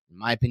injuries. In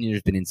my opinion,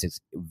 there's been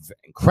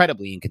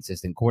incredibly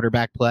inconsistent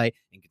quarterback play,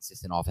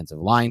 inconsistent offensive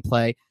line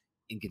play,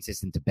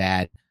 inconsistent to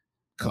bad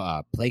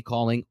play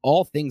calling,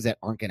 all things that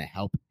aren't going to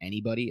help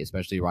anybody,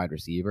 especially a wide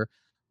receiver.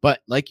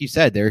 But like you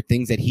said, there are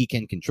things that he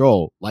can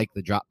control, like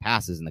the drop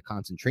passes and the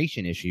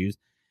concentration issues.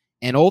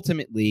 And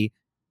ultimately,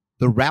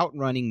 the route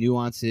running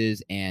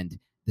nuances and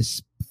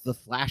the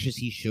flashes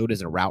he showed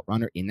as a route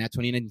runner in that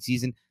 2019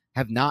 season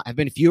have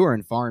been fewer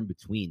and far in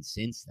between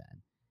since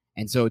then.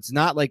 And so it's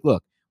not like,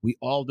 look, we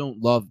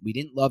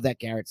didn't love that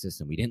Garrett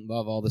system. We didn't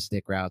love all the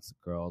stick routes, the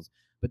curls,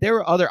 but there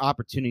were other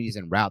opportunities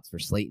and routes for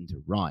Slayton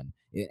to run.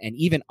 And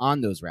even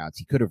on those routes,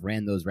 he could have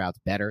ran those routes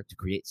better to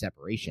create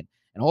separation.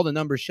 And all the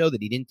numbers show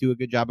that he didn't do a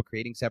good job of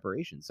creating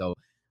separation. So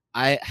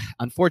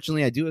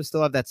unfortunately, I do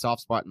still have that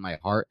soft spot in my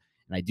heart.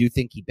 And I do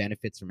think he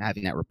benefits from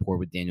having that rapport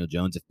with Daniel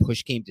Jones. If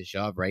push came to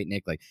shove, right,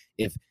 Nick? Like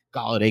if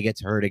Golladay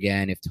gets hurt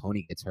again, if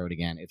Toney gets hurt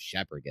again, if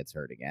Shepard gets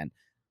hurt again,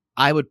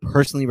 I would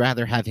personally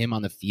rather have him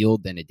on the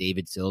field than a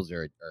David Sills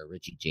or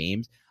Richie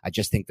James. I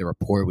just think the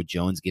rapport with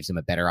Jones gives him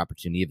a better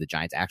opportunity of the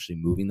Giants actually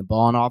moving the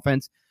ball on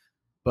offense.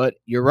 But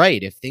you're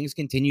right. If things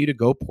continue to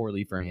go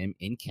poorly for him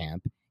in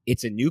camp,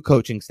 it's a new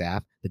coaching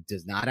staff that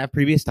does not have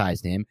previous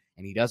ties to him,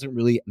 and he doesn't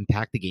really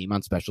impact the game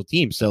on special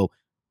teams. So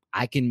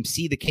I can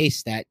see the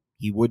case that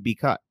he would be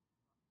cut.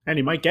 And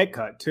he might get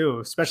cut, too,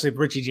 especially if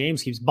Richie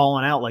James keeps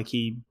balling out like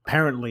he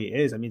apparently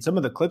is. I mean, some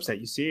of the clips that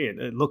you see,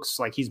 it looks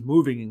like he's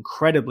moving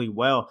incredibly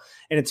well.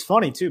 And it's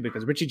funny, too,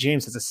 because Richie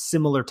James has a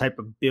similar type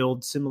of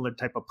build, similar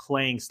type of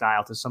playing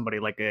style to somebody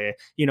like a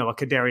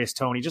Kadarius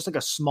Toney, just like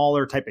a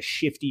smaller type of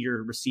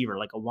shiftier receiver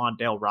like a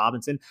Wan'Dale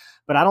Robinson.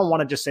 But I don't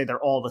want to just say they're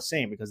all the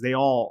same because they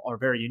all are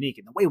very unique.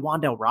 And the way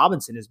Wan'Dale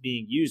Robinson is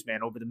being used,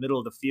 man, over the middle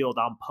of the field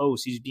on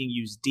post, he's being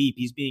used deep.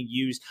 He's being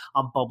used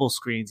on bubble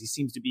screens. He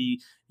seems to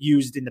be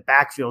used in the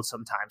backfield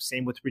sometimes.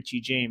 Same with Richie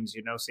James,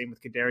 same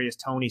with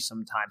Kadarius Toney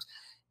sometimes.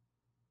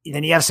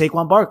 Then you have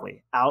Saquon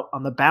Barkley out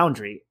on the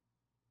boundary.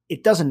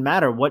 It doesn't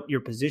matter what your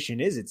position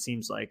is, it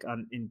seems like,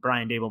 in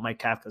Brian Daboll, Mike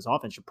Kafka's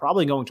offense. You're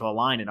probably going to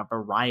align in a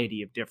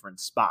variety of different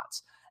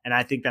spots. And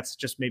I think that's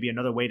just maybe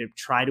another way to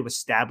try to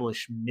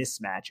establish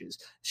mismatches.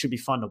 It should be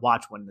fun to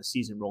watch when the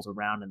season rolls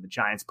around and the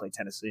Giants play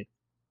Tennessee.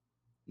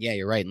 Yeah,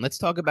 you're right. And let's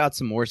talk about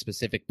some more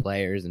specific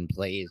players and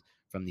plays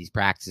from these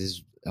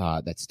practices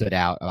that stood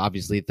out.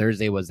 Obviously,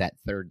 Thursday was that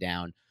third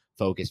down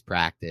focused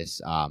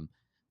practice.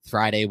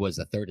 Friday was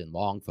a third and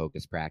long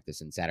focused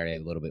practice, and Saturday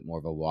a little bit more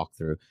of a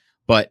walkthrough.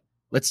 But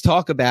let's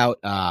talk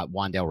about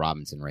Wan'Dale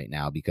Robinson right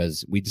now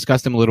because we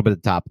discussed him a little bit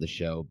at the top of the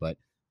show, but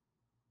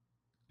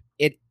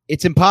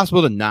it's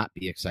impossible to not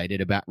be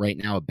excited about right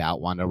now about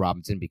Wan'Dale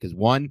Robinson because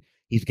one,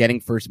 he's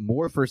getting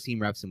more first team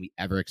reps than we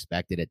ever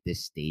expected at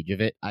this stage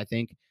of it, I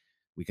think.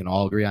 We can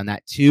all agree on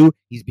that. Two,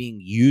 he's being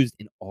used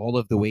in all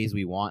of the ways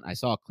we want. I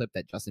saw a clip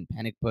that Justin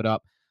Pennick put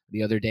up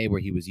the other day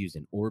where he was used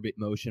in orbit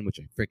motion, which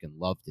I freaking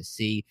love to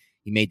see.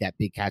 He made that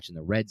big catch in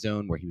the red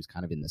zone where he was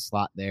kind of in the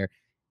slot there.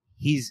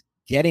 He's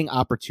getting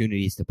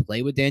opportunities to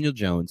play with Daniel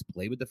Jones,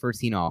 play with the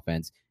first team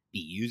offense, be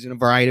used in a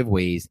variety of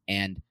ways,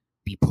 and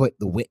be put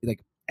the way,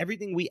 like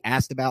everything we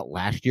asked about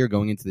last year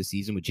going into the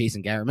season with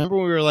Jason Garrett. Remember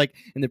when we were like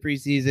in the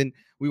preseason,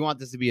 we want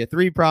this to be a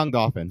 3-pronged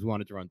offense. We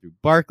wanted to run through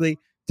Barkley,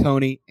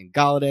 Toney, and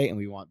Golladay, and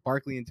we want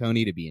Barkley and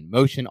Toney to be in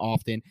motion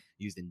often,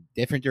 used in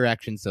different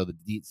directions, so the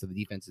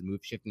defense is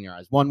shifting their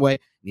eyes one way and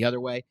the other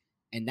way.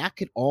 And that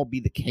could all be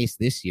the case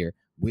this year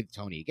with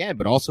Toney again,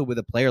 but also with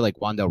a player like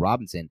Wan'Dale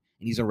Robinson, and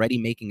he's already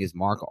making his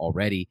mark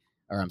already.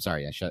 Or I'm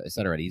sorry, I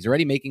said already. He's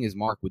already making his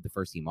mark with the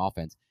first team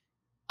offense.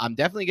 I'm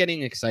definitely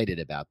getting excited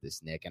about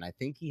this, Nick, and I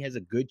think he has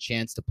a good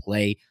chance to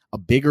play a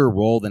bigger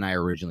role than I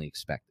originally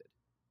expected.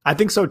 I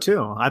think so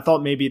too. I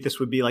thought maybe this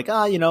would be like,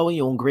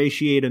 you'll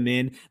ingratiate him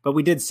in, but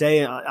we did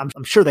say,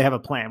 I'm sure they have a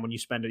plan when you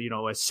spend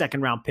a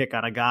second round pick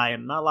on a guy,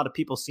 and not a lot of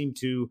people seem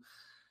to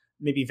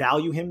maybe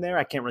value him there.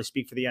 I can't really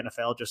speak for the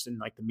NFL, just in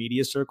like the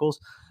media circles,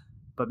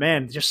 but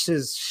man, just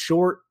his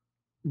short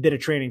bit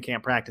of training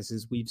camp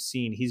practices we've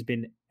seen, he's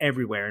been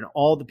everywhere. And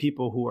all the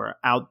people who are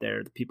out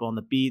there, the people on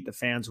the beat, the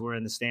fans who are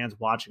in the stands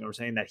watching, are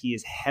saying that he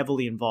is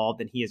heavily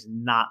involved and he is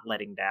not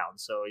letting down.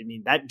 So, I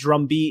mean, that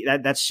drum beat,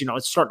 that's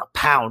it's starting to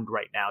pound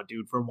right now,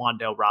 dude, for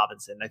Wan'Dale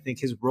Robinson. I think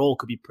his role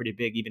could be pretty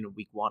big even in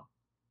week 1.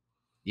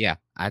 Yeah,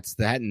 that's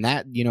that. And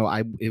that,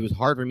 it was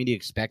hard for me to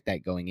expect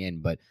that going in,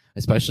 but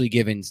especially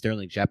given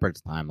Sterling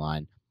Shepard's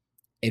timeline,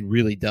 it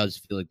really does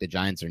feel like the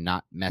Giants are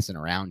not messing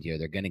around here.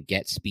 They're going to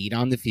get speed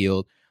on the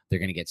field. They're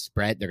going to get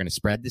spread. They're going to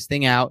spread this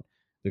thing out.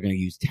 They're going to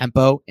use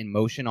tempo and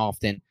motion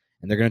often,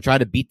 and they're going to try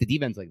to beat the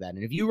defense like that.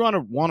 And if you want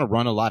to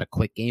run a lot of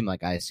quick game,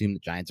 like I assume the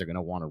Giants are going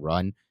to want to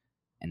run,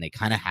 and they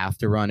kind of have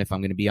to run, if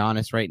I'm going to be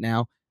honest right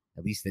now,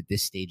 at least at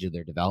this stage of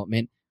their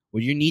development,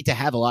 well, you need to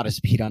have a lot of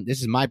speed on.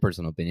 This is my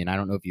personal opinion. I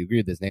don't know if you agree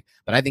with this, Nick,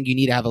 but I think you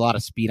need to have a lot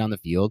of speed on the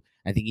field.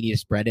 I think you need to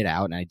spread it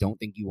out, and I don't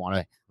think you want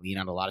to lean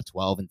on a lot of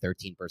 12 and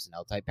 13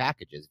 personnel type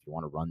packages if you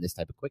want to run this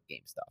type of quick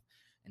game stuff.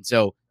 And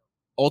so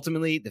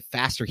ultimately, the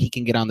faster he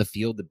can get on the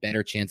field, the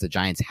better chance the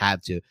Giants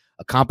have to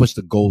accomplish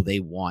the goal they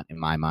want, in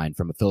my mind,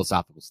 from a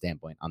philosophical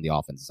standpoint on the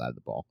offensive side of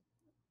the ball.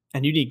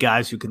 And you need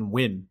guys who can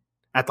win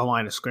at the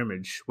line of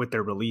scrimmage with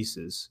their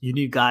releases. You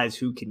need guys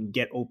who can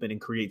get open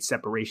and create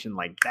separation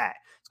like that.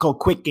 It's called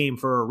quick game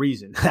for a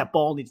reason. That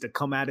ball needs to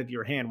come out of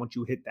your hand once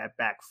you hit that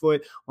back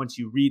foot. Once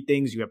you read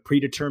things, you have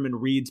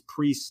predetermined reads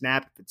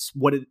pre-snap. If it's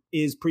what it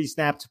is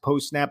pre-snap to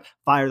post-snap,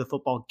 fire the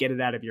football, get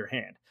it out of your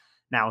hand.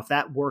 Now, if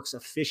that works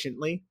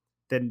efficiently,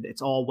 then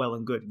it's all well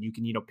and good. And you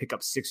can, pick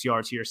up 6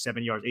 yards here,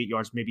 7 yards, 8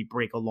 yards, maybe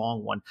break a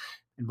long one.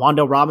 And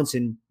Wan'Dale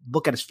Robinson,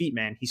 look at his feet,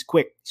 man. He's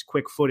quick. He's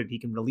quick-footed. He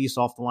can release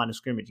off the line of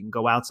scrimmage. He can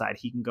go outside.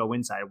 He can go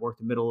inside, work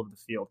the middle of the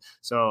field.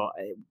 So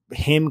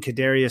him,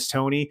 Kadarius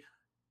Toney,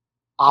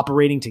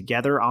 operating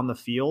together on the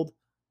field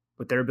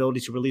with their ability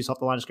to release off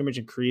the line of scrimmage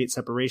and create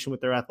separation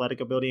with their athletic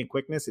ability and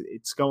quickness,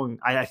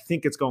 I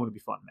think it's going to be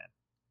fun, man.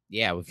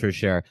 Yeah, for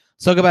sure.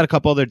 Let's talk about a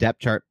couple other depth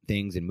chart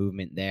things and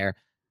movement there.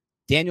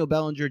 Daniel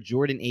Bellinger,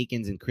 Jordan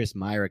Akins, and Chris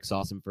Myrick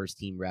saw some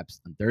first-team reps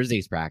on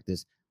Thursday's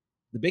practice.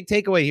 The big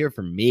takeaway here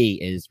for me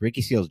is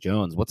Ricky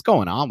Seals-Jones. What's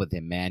going on with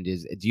him, man? Do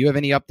you have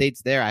any updates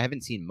there? I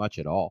haven't seen much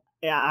at all.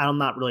 Yeah, I'm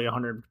not really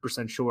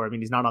 100% sure. I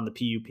mean, he's not on the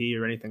PUP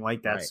or anything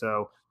like that, right.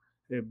 So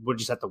we'll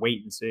just have to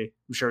wait and see.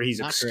 I'm sure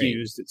he's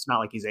excused. Great. It's not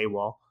like he's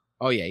AWOL.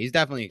 Oh, yeah, he's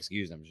definitely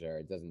excused, I'm sure.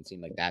 It doesn't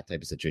seem like that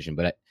type of situation,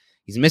 but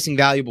he's missing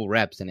valuable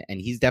reps, and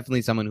he's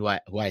definitely someone who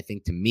I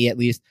think, to me at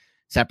least,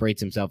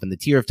 separates himself in the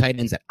tier of tight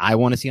ends that I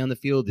want to see on the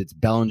field. It's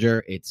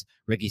Bellinger, it's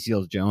Ricky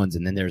Seals-Jones,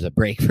 and then there's a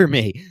break for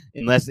me,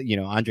 unless,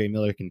 Andre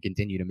Miller can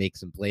continue to make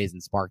some plays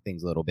and spark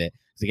things a little bit.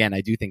 Because again,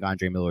 I do think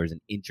Andre Miller is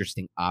an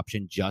interesting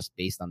option just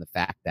based on the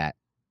fact that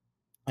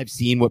I've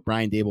seen what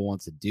Brian Daboll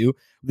wants to do with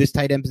this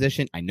tight end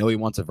position. I know he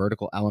wants a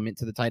vertical element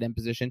to the tight end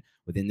position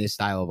within this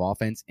style of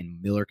offense, and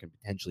Miller can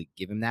potentially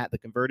give him that, the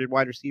converted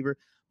wide receiver.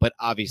 But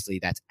obviously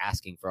that's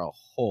asking for a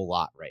whole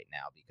lot right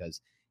now because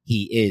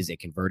he is a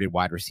converted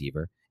wide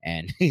receiver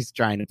and he's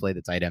trying to play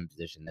the tight end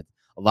position. That's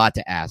a lot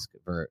to ask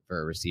for a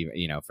receiver,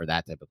 for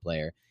that type of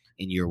player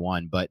in year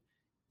one. But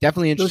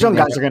definitely interesting. Those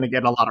young guys are going to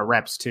get a lot of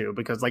reps too,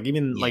 because like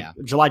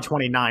July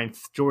 29th,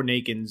 Jordan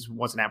Akins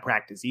wasn't at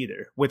practice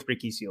either with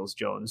Ricky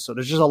Seals-Jones. So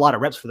there's just a lot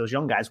of reps for those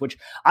young guys, which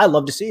I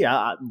love to see.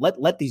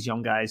 Let these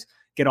young guys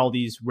get all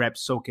these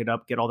reps, soak it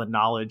up, get all the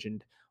knowledge,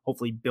 and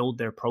hopefully build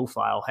their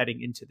profile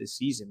heading into this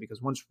season.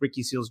 Because once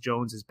Ricky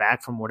Seals-Jones is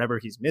back from whatever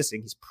he's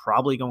missing, he's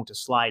probably going to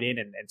slide in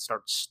and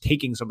start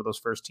taking some of those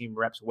first team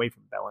reps away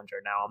from Bellinger.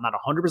 Now, I'm not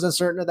 100%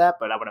 certain of that,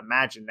 but I would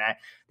imagine that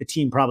the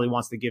team probably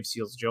wants to give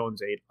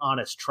Seals-Jones an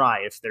honest try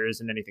if there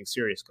isn't anything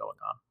serious going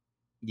on.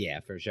 Yeah,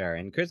 for sure.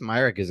 And Chris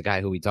Myrick is a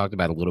guy who we talked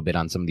about a little bit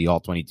on some of the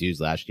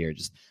All-22s last year.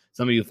 Just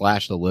somebody who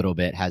flashed a little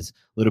bit, has a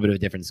little bit of a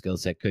different skill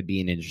set, could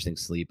be an interesting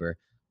sleeper.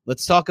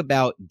 Let's talk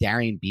about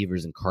Darian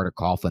Beavers and Carter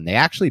Coughlin. They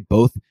actually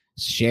both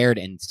shared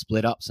and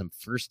split up some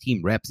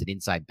first-team reps at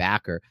inside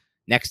backer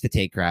next to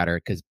Tate Crowder,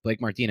 because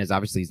Blake Martinez,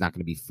 obviously, he's not going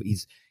to be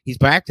 – he's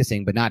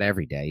practicing, but not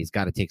every day. He's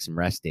got to take some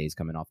rest days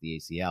coming off the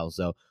ACL.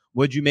 So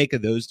what'd you make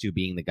of those two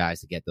being the guys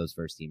to get those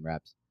first-team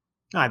reps?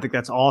 I think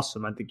that's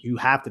awesome. I think you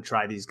have to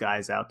try these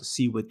guys out to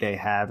see what they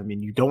have. I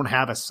mean, you don't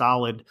have a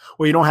solid,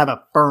 or you don't have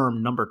a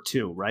firm number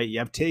two, right? You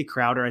have Tay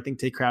Crowder. I think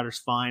Tay Crowder's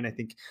fine. I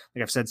think,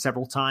 like I've said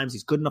several times,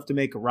 he's good enough to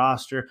make a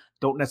roster.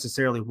 Don't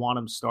necessarily want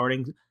him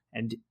starting.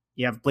 And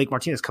you have Blake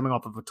Martinez coming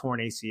off of a torn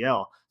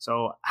ACL.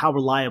 So how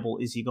reliable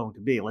is he going to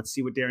be? Let's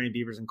see what Darian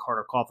Beavers and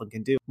Carter Coughlin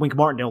can do. Wink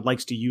Martindale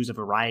likes to use a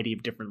variety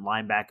of different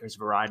linebackers, a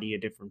variety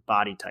of different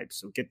body types.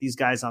 So get these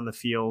guys on the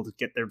field,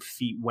 get their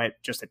feet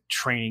wet just at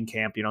training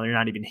camp. They're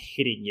not even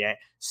hitting yet.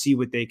 See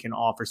what they can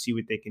offer, see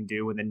what they can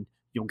do, and then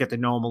you'll get to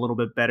know them a little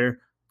bit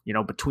better,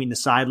 between the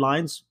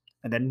sidelines.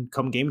 And then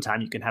come game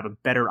time, you can have a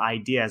better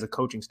idea as a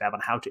coaching staff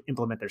on how to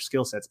implement their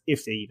skill sets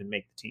if they even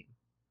make the team.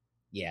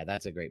 Yeah,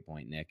 that's a great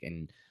point, Nick.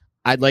 And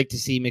I'd like to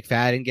see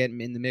McFadden get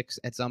him in the mix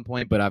at some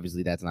point, but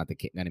obviously that's not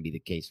going to be the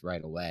case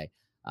right away.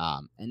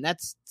 And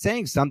that's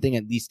saying something,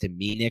 at least to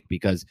me, Nick,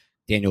 because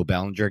Daniel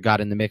Bellinger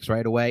got in the mix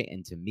right away.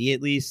 And to me,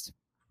 at least,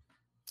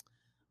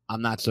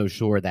 I'm not so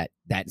sure that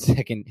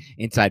second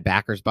inside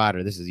backer spot,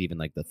 or this is even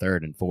like the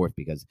third and fourth,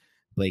 because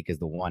Blake is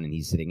the one and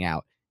he's sitting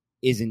out,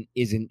 isn't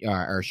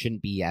or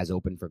shouldn't be as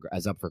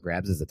up for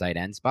grabs as the tight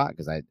end spot,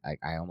 because I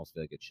almost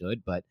feel like it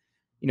should. But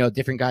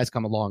different guys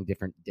come along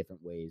different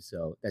ways.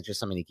 So that's just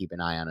something to keep an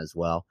eye on as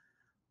well.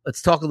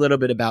 Let's talk a little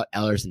bit about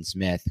Elerson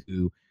Smith,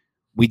 who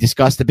we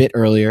discussed a bit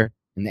earlier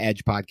in the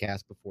Edge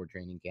podcast before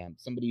training camp.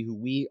 Somebody who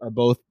we are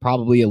both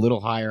probably a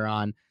little higher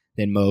on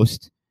than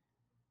most.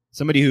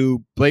 Somebody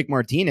who Blake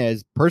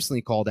Martinez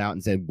personally called out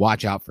and said,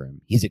 watch out for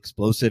him. He's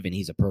explosive and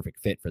he's a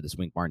perfect fit for the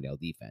Wink Martindale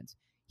defense.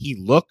 He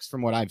looks,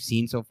 from what I've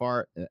seen so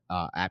far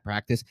at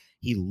practice,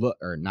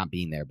 or not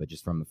being there, but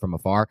just from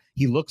afar,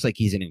 he looks like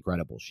he's in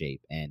incredible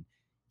shape. And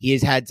he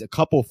has had a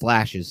couple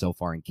flashes so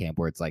far in camp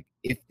where it's like,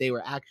 if they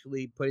were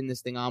actually putting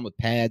this thing on with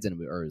pads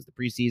or is the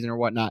preseason or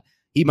whatnot,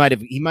 he might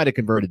have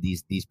converted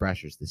these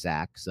pressures to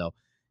sacks. So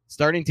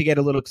starting to get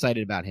a little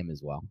excited about him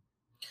as well.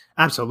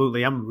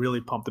 Absolutely. I'm really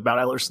pumped about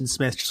Elerson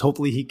Smith. Just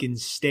hopefully he can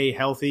stay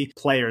healthy.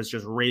 Players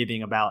just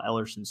raving about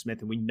Elerson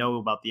Smith, and we know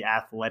about the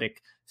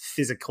athletic,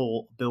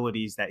 physical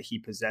abilities that he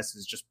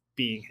possesses, just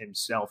being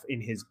himself in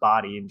his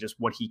body and just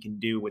what he can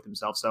do with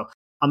himself. So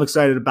I'm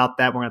excited about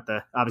that. We're going to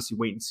have to obviously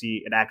wait and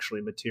see it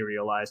actually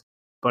materialize.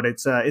 But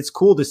it's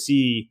cool to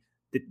see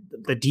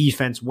the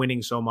defense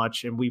winning so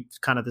much, and we've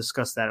kind of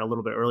discussed that a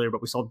little bit earlier,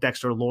 but we saw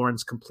Dexter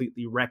Lawrence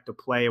completely wreck a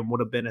play and would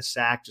have been a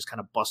sack, just kind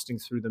of busting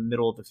through the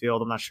middle of the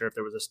field. I'm not sure if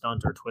there was a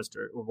stunt or a twist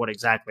or what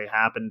exactly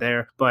happened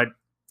there, but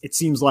it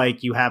seems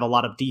like you have a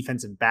lot of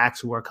defensive backs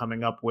who are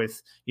coming up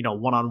with,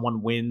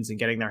 one-on-one wins and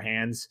getting their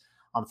hands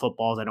on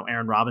footballs. I know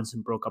Aaron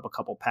Robinson broke up a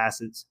couple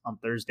passes on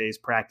Thursday's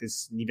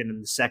practice. And even in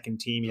the second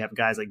team, you have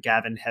guys like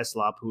Gavin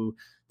Heslop, who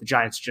the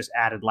Giants just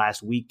added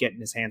last week, getting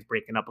his hands,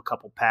 breaking up a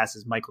couple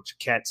passes, Michael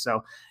Chiquette.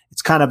 So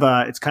it's kind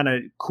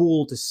of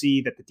cool to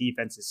see that the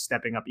defense is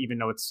stepping up, even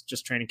though it's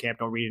just training camp.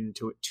 Don't read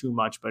into it too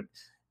much, but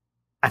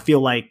I feel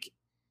like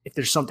if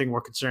there's something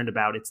we're concerned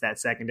about, it's that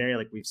secondary,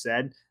 like we've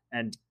said,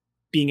 and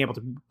being able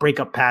to break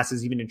up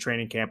passes even in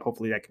training camp.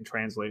 Hopefully that can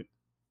translate.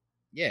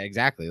 Yeah,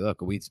 exactly.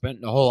 Look, we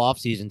spent the whole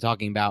offseason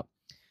talking about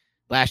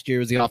last year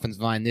was the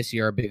offensive line. This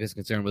year, our biggest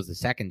concern was the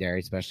secondary,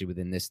 especially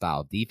within this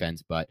style of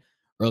defense. But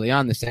early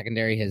on, the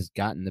secondary has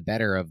gotten the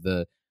better of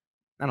I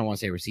don't want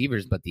to say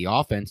receivers, but the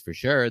offense for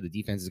sure. The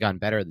defense has gotten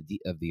better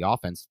of the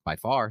offense by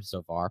far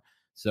so far.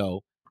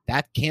 So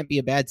that can't be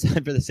a bad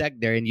sign for the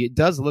secondary. And it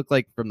does look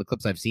like, from the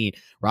clips I've seen,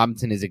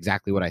 Robinson is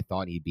exactly what I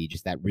thought he'd be,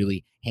 just that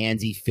really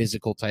handsy,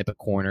 physical type of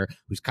corner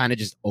who's kind of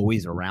just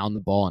always around the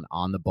ball and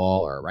on the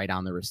ball or right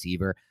on the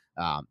receiver.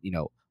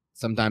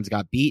 Sometimes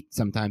got beat.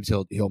 Sometimes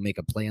he'll make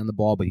a play on the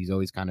ball, but he's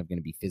always kind of going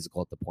to be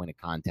physical at the point of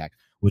contact,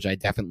 which I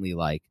definitely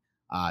like.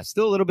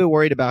 Still a little bit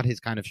worried about his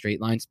kind of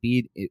straight line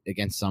speed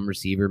against some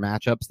receiver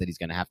matchups that he's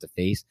going to have to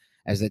face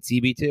as that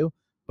CB2.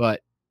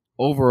 But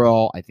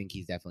overall, I think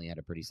he's definitely had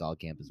a pretty solid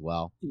camp as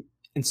well.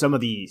 In some of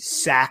the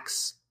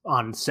sacks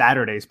on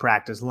Saturday's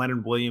practice,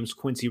 Leonard Williams,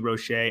 Quincy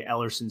Roche,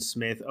 Elerson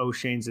Smith,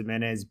 O'Shane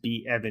Jimenez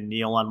beat Evan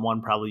Neal on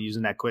one, probably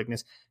using that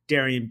quickness.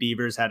 Darian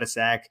Beavers had a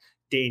sack.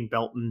 Dane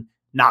Belton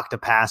knocked a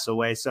pass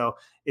away. So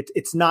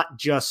it's not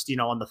just,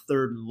 on the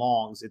third and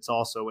longs. It's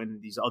also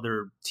in these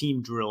other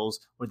team drills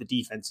where the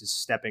defense is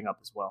stepping up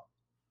as well.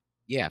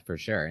 Yeah, for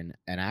sure. And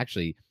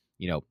actually,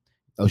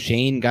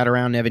 O'Shane got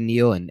around Evan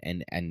Neal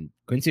and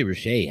Quincy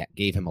Roche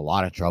gave him a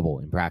lot of trouble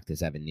in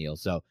practice, Evan Neal.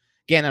 So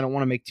again, I don't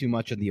want to make too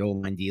much of the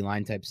O-line,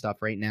 D-line type stuff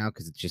right now,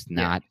 because it's just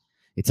not,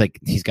 It's like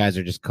these guys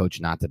are just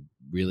coached not to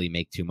really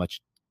make too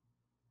much.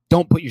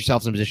 Don't put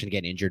yourself in a position to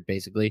get injured,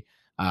 basically.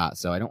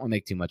 So I don't want to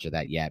make too much of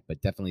that yet,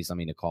 but definitely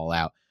something to call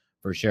out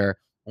for sure.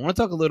 I want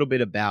to talk a little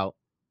bit about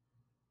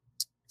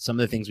some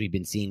of the things we've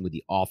been seeing with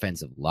the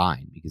offensive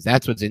line, because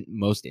that's what's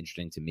most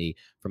interesting to me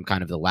from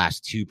kind of the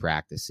last two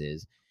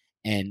practices.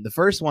 And the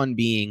first one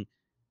being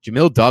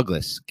Jamil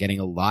Douglas getting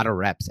a lot of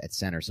reps at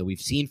center. So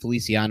we've seen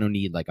Feliciano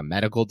need like a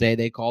medical day,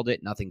 they called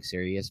it. Nothing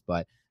serious,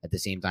 but at the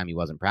same time, he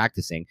wasn't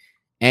practicing.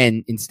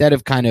 And instead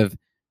of kind of,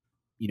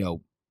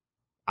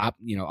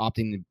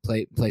 opting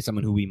to play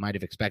someone who we might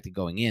have expected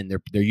going in.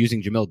 They're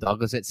using Jamil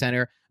Douglas at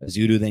center.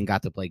 Ezeudu then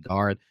got to play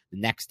guard. The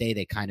next day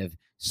they kind of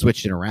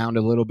switched it around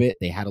a little bit.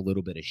 They had a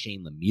little bit of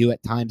Shane Lemieux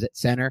at times at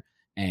center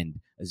and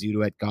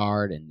Ezeudu at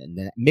guard, and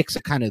then mix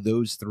of kind of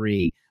those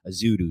three,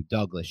 Ezeudu,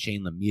 Douglas,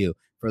 Shane Lemieux,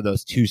 for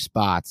those two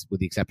spots, with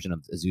the exception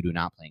of Ezeudu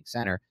not playing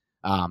center.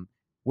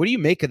 What do you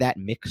make of that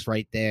mix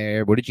right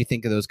there? What did you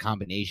think of those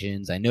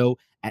combinations? I know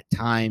at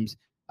times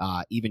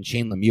even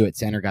Shane Lemieux at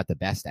center got the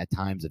best at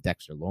times of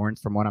Dexter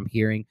Lawrence, from what I'm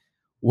hearing.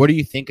 What do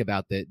you think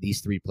about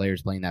these three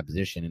players playing that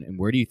position, and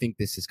where do you think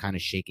this is kind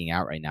of shaking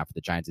out right now for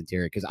the Giants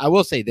interior? Because I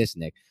will say this,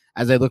 Nick,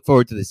 as I look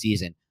forward to the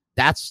season,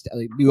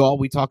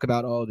 we talk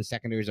about, the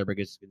secondary is our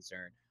biggest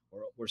concern.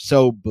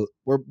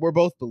 We're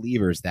both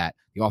believers that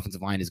the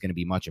offensive line is going to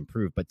be much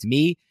improved. But to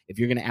me, if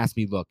you're going to ask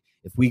me,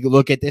 if we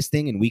look at this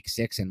thing in week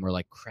 6 and we're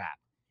like, crap,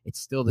 it's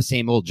still the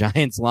same old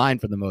Giants line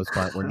for the most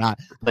part. We're not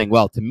playing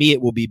well. To me,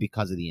 it will be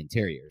because of the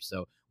interior.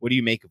 So what do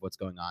you make of what's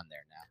going on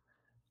there now?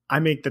 I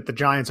make that the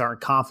Giants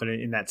aren't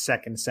confident in that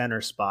second center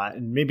spot,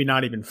 and maybe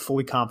not even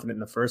fully confident in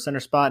the first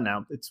center spot.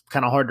 Now, it's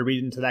kind of hard to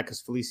read into that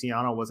because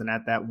Feliciano wasn't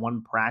at that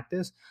one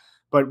practice.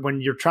 But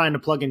when you're trying to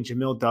plug in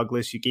Jamil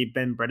Douglas, you gave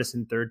Ben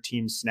Bredeson third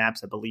team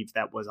snaps. I believe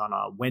that was on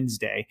a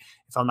Wednesday,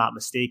 if I'm not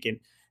mistaken.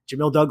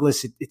 Jamil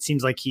Douglas, it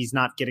seems like he's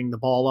not getting the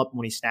ball up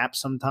when he snaps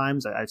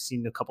sometimes. I've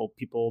seen a couple of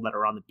people that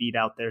are on the beat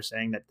out there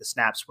saying that the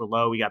snaps were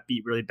low. He got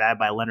beat really bad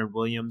by Leonard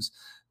Williams.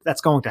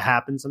 That's going to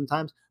happen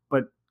sometimes.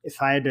 But if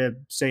I had to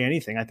say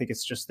anything, I think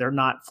it's just they're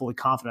not fully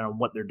confident on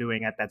what they're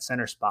doing at that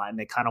center spot, and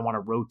they kind of want to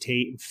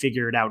rotate and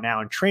figure it out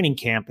now in training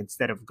camp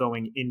instead of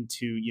going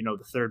into,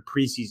 the third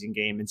preseason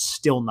game and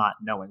still not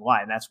knowing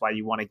why. And that's why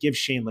you want to give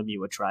Shane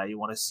Lemieux a try. You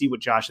want to see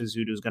what Josh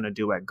Ezeudu is going to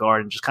do at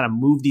guard and just kind of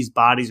move these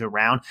bodies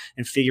around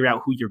and figure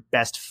out who your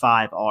best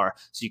 5 are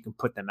so you can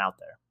put them out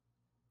there.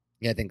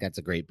 Yeah, I think that's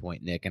a great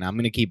point, Nick, and I'm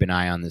going to keep an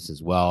eye on this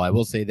as well. I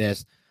will say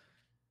this.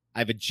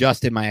 I've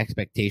adjusted my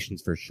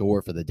expectations for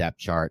sure for the depth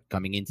chart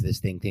coming into this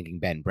thing, thinking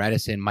Ben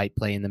Bredeson might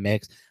play in the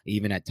mix.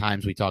 Even at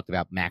times we talked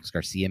about Max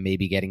Garcia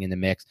maybe getting in the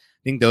mix.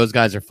 I think those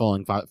guys are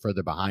falling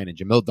further behind. And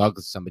Jamil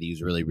Douglas is somebody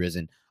who's really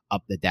risen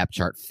up the depth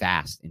chart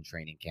fast in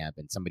training camp,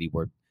 and somebody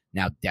we're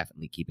now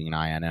definitely keeping an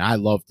eye on. And I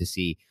love to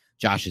see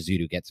Josh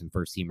Ezeudu get some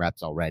first team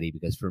reps already,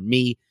 because for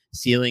me,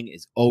 ceiling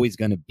is always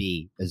going to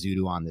be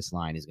Ezeudu on this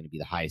line is going to be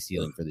the highest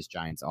ceiling for this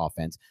Giants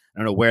offense. I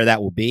don't know where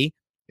that will be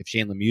if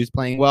Shane Lemieux is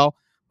playing well.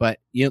 But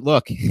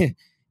look,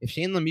 if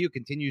Shane Lemieux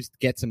continues to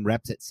get some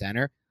reps at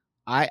center,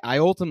 I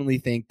ultimately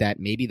think that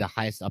maybe the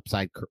highest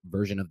upside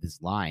version of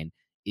this line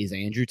is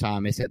Andrew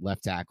Thomas at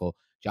left tackle,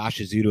 Josh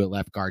Ezeudu at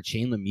left guard,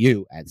 Shane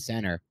Lemieux at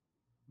center.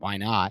 Why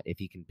not, if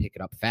he can pick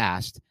it up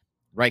fast?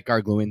 Right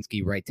guard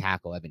Glowinski, right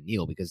tackle Evan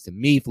Neal, because to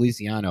me,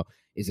 Feliciano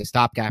is a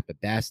stopgap at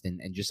best,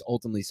 and just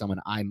ultimately someone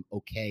I'm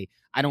okay.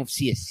 I don't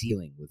see a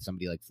ceiling with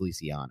somebody like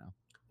Feliciano.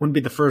 Wouldn't be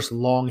the first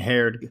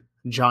long-haired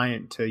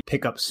Giant to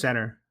pick up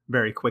center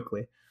very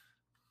quickly.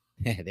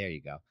 There you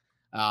go.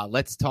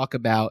 Let's talk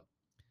about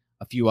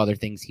a few other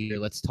things here.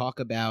 Let's talk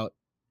about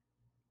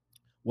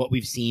what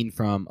we've seen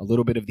from a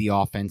little bit of the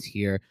offense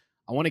here.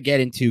 I want to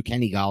get into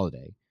Kenny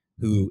Golladay,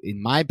 who,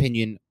 in my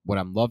opinion, what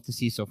I'm love to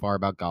see so far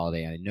about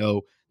Golladay, and I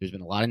know there's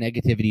been a lot of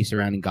negativity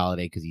surrounding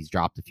Golladay because he's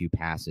dropped a few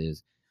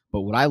passes,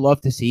 but what I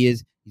love to see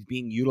is he's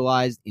being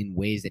utilized in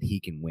ways that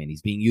he can win.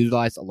 He's being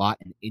utilized a lot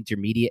in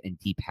intermediate and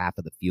deep half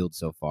of the field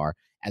so far,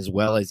 as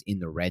well as in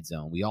the red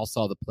zone. We all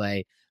saw the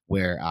play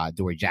where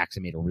Dory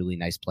Jackson made a really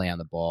nice play on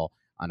the ball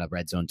on a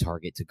red zone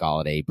target to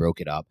Golladay, broke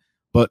it up.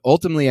 But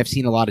ultimately, I've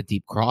seen a lot of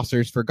deep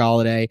crossers for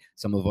Golladay.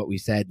 Some of what we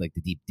said, like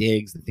the deep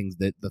digs, the things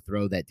that the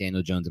throw that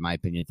Daniel Jones, in my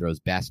opinion, throws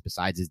best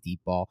besides his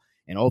deep ball.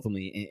 And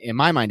ultimately, in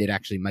my mind, it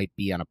actually might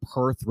be on a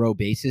per throw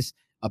basis,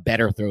 a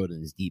better throw than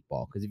his deep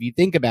ball. Because if you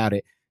think about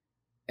it,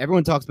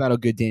 everyone talks about how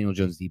good Daniel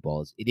Jones' deep ball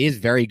is. It is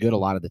very good a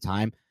lot of the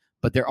time,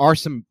 but there are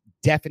some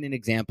definite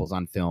examples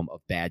on film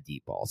of bad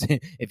deep balls.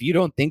 If you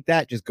don't think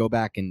that, just go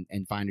back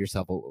and find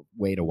yourself a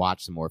way to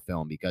watch some more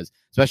film, because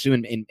especially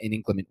in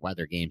inclement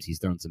weather games, he's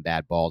thrown some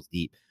bad balls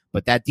deep.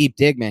 But that deep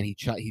dig, man,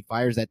 he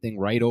fires that thing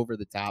right over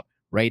the top,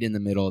 right in the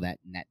middle of that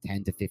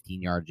 10 to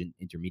 15 yard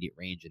intermediate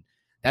range. And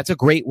that's a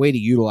great way to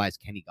utilize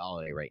Kenny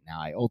Golladay right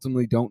now. I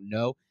ultimately don't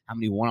know how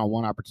many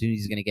one-on-one opportunities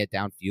he's going to get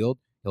downfield.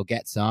 He'll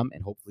get some,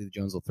 and hopefully the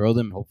Jones will throw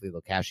them, and hopefully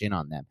they'll cash in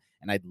on them.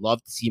 And I'd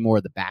love to see more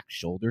of the back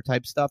shoulder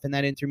type stuff in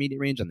that intermediate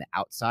range on the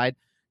outside,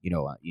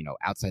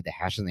 outside the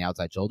hash and the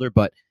outside shoulder.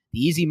 But the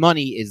easy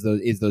money is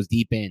those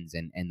deep ends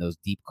and those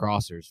deep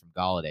crossers from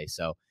Golladay.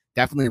 So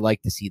definitely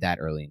like to see that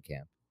early in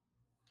camp.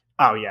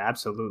 Oh, yeah,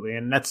 absolutely.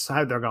 And that's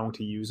how they're going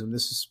to use him.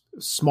 This is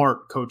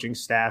smart coaching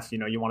staff.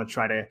 You want to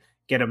try to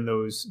get him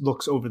those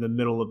looks over the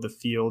middle of the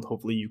field.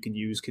 Hopefully you can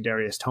use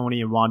Kadarius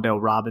Toney and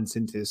Wan'Dale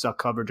Robinson to suck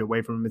coverage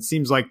away from him. It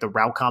seems like the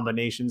route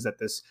combinations that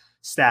this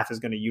staff is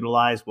going to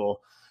utilize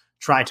will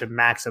try to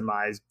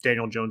maximize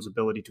Daniel Jones'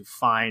 ability to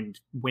find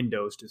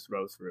windows to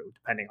throw through,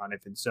 depending on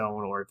if it's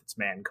zone or if it's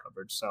man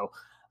coverage. So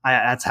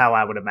that's how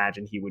I would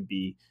imagine he would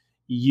be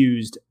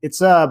used.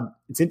 It's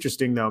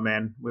interesting though,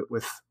 man,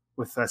 with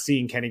with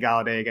seeing Kenny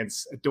Golladay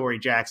against Adoree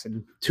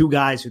Jackson, two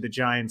guys who the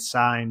Giants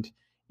signed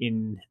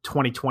in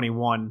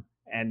 2021,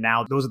 and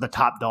now those are the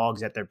top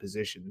dogs at their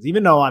positions.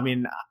 Even though, I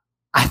mean,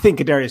 I think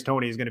Kadarius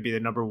Toney is going to be the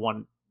number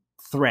one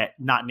threat,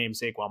 not named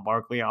Saquon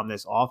Barkley on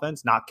this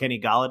offense, not Kenny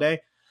Golladay.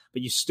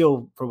 But you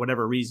still, for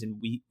whatever reason,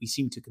 we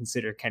seem to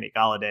consider Kenny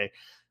Golladay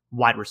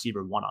wide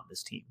receiver one on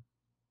this team.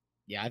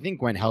 Yeah, I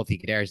think when healthy,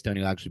 Kadarius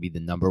Toney will actually be the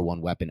number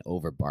one weapon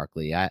over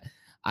Barkley.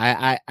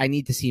 I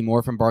need to see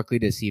more from Barkley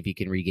to see if he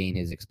can regain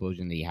his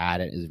explosion that he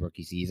had at his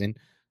rookie season.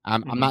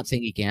 I'm not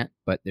saying he can't,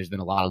 but there's been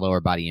a lot of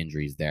lower body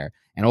injuries there.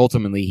 And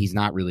ultimately, he's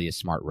not really a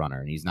smart runner,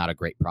 and he's not a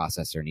great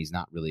processor, and he's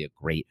not really a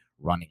great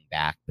running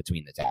back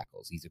between the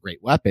tackles. He's a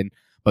great weapon,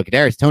 but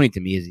Kadarius Toney to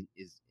me is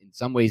in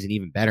some ways an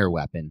even better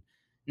weapon.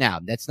 Now,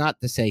 that's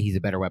not to say he's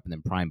a better weapon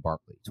than prime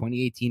Barkley.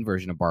 2018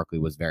 version of Barkley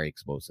was very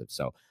explosive.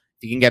 So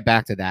if you can get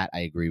back to that,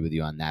 I agree with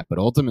you on that. But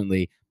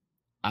ultimately,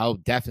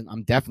 I'm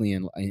definitely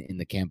in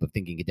the camp of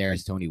thinking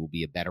Kadarius Toney will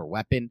be a better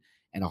weapon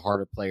and a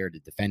harder player to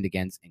defend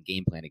against and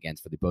game plan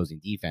against for the opposing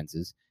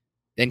defenses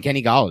than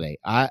Kenny Golladay.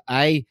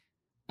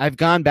 I've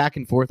gone back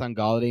and forth on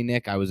Golladay,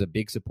 Nick. I was a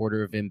big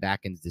supporter of him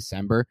back in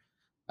December.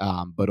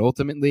 But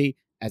ultimately,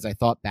 as I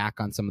thought back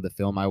on some of the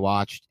film I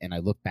watched and I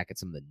looked back at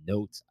some of the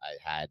notes I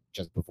had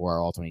just before our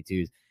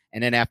All-22s,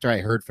 and then after I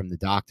heard from the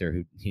doctor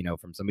who,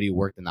 from somebody who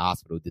worked in the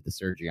hospital who did the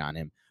surgery on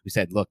him, who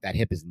said, look, that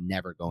hip is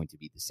never going to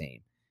be the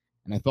same.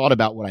 And I thought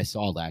about what I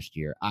saw last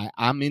year.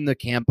 I'm in the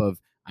camp of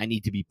I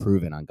need to be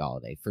proven on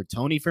Golladay. For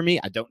Toney, for me,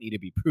 I don't need to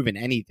be proven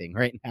anything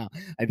right now.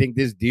 I think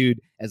this dude,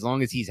 as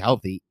long as he's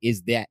healthy,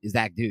 is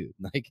that dude.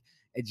 Like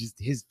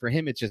for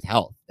him, it's just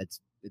health.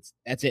 That's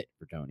it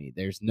for Toney.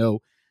 There's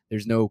no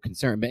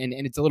concern. But and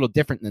it's a little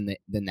different than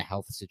the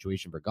health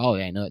situation for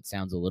Golladay. I know it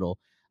sounds a little,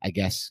 I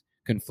guess,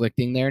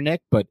 conflicting there,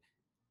 Nick, but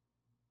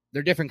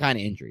they're different kind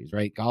of injuries,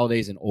 right?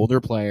 Galladay's an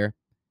older player.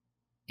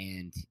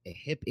 And a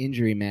hip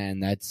injury, man,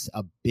 that's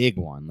a big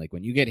one. Like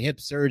when you get hip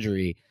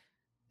surgery,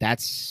 that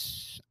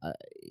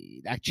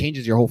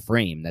changes your whole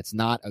frame. That's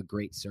not a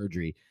great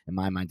surgery in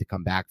my mind to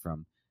come back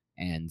from.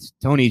 And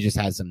Toney just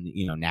has some,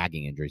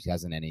 nagging injuries. He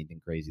hasn't had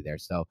anything crazy there.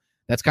 So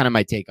that's kind of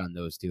my take on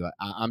those two.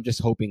 I'm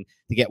just hoping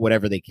to get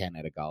whatever they can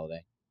out of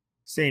Golladay.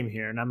 Same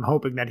here. And I'm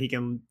hoping that he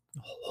can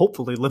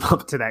hopefully live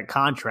up to that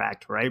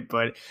contract, right?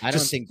 But I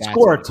don't think that's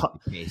the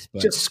case.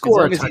 But just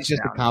score a touchdown. It's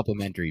just a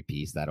complimentary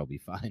piece, that'll be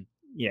fine.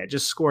 Yeah,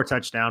 just score a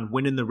touchdown,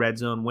 win in the red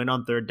zone, win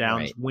on third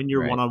downs, win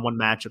your one-on-one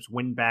matchups,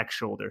 win back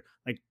shoulder.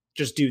 Like,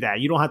 just do that.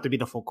 You don't have to be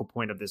the focal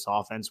point of this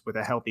offense with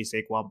a healthy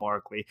Saquon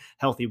Barkley,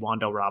 healthy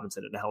Wan'Dale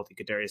Robinson, and a healthy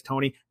Kadarius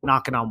Toney.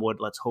 Knocking on wood,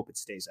 let's hope it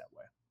stays that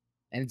way.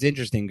 And it's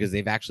interesting because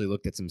they've actually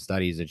looked at some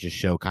studies that just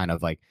show kind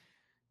of like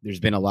there's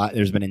been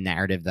a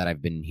narrative that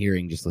I've been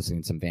hearing just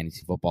listening to some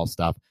fantasy football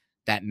stuff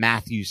that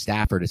Matthew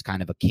Stafford is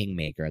kind of a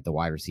kingmaker at the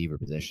wide receiver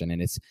position.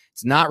 And it's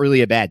not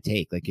really a bad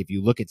take. Like if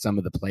you look at some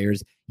of the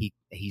players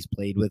he's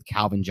played with,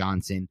 Calvin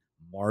Johnson,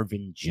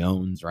 Marvin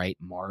Jones, right?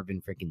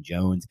 Marvin freaking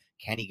Jones,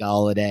 Kenny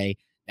Golladay,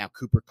 now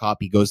Cooper Kupp.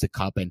 He goes to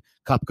Kupp, and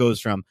Kupp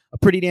goes from a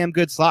pretty damn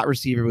good slot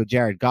receiver with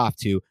Jared Goff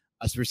to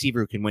a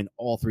receiver who can win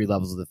all three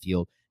levels of the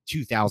field,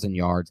 2,000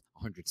 yards,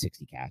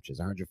 160 catches,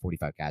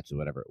 145 catches,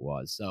 whatever it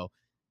was. So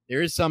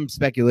there is some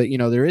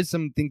there is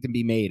something to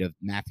be made of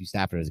Matthew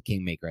Stafford as a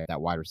kingmaker at that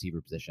wide receiver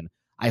position.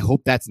 I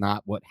hope that's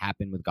not what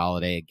happened with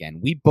Golladay again.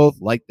 We both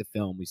liked the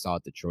film we saw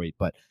at Detroit,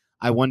 but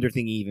I wonder,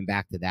 thinking even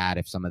back to that,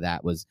 if some of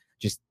that was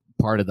just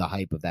part of the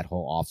hype of that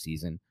whole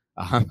offseason.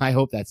 I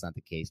hope that's not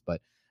the case.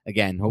 But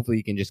again, hopefully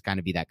you can just kind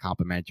of be that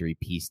complementary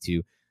piece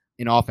to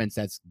an offense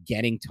that's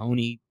getting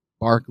Toney,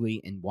 Barkley,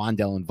 and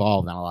Wan'Dale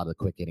involved on a lot of the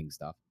quick hitting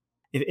stuff.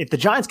 If the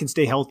Giants can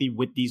stay healthy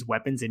with these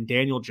weapons and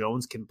Daniel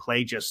Jones can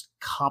play just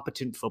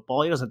competent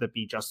football, he doesn't have to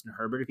be Justin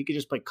Herbert. If he could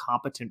just play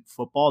competent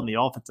football and the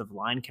offensive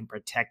line can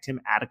protect him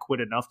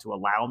adequate enough to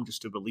allow him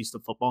just to release the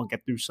football and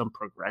get through some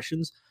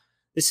progressions,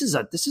 this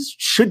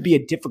should be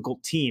a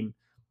difficult team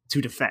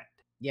to defend.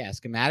 Yeah,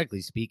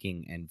 schematically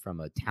speaking, and from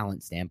a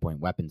talent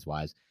standpoint,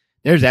 weapons-wise,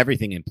 there's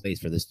everything in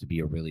place for this to be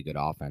a really good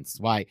offense.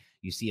 That's why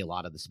you see a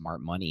lot of the smart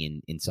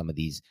money in some of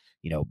these,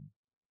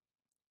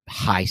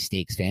 high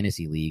stakes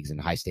fantasy leagues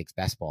and high stakes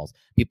best balls.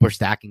 People are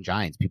stacking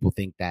Giants. People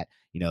think that,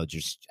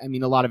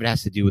 a lot of it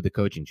has to do with the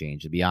coaching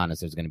change. To be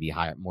honest, there's going to be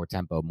more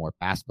tempo, more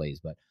fast plays,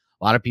 but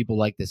a lot of people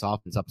like this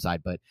offense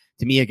upside. But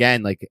to me,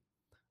 again, like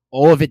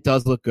all of it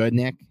does look good,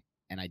 Nick.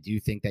 And I do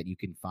think that you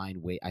can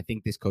find way. I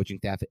think this coaching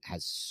staff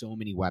has so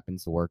many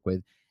weapons to work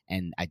with.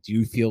 And I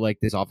do feel like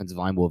this offensive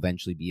line will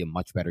eventually be a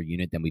much better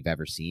unit than we've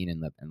ever seen in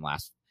the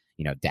last,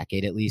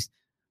 decade at least.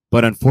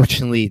 But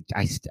unfortunately,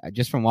 I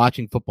just from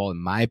watching football, in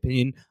my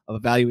opinion, of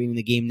evaluating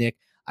the game, Nick,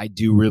 I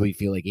do really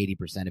feel like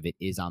 80% of it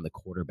is on the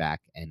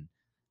quarterback, and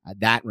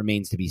that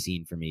remains to be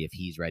seen for me if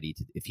he's ready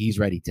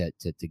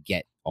to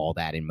get all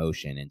that in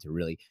motion and to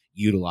really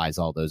utilize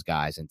all those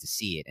guys and to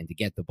see it and to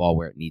get the ball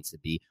where it needs to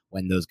be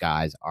when those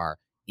guys are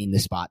in the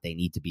spot they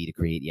need to be to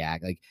create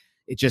yak. Like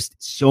it just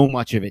so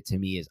much of it to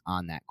me is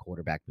on that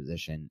quarterback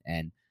position,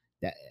 and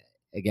that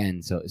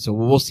again, so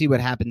we'll see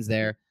what happens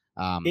there.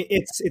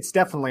 It's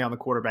definitely on the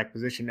quarterback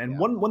position. And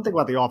one thing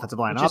about the offensive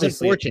line, which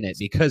is unfortunate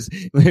because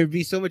it would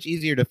be so much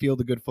easier to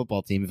field a good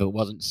football team if it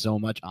wasn't so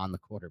much on the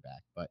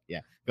quarterback. But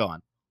yeah, go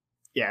on.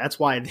 Yeah, that's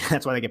why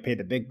they get paid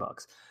the big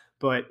bucks.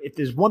 But if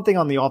there's one thing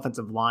on the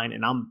offensive line,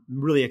 and I'm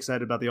really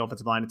excited about the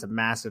offensive line, it's a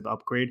massive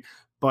upgrade.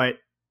 But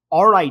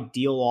our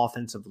ideal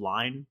offensive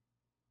line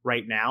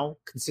right now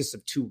consists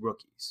of 2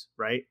 rookies,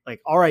 right?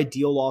 Like our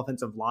ideal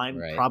offensive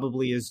line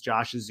probably is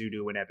Josh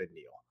Ezeudu and Evan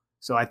Neal.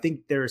 So I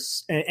think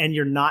and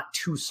you're not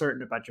too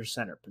certain about your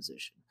center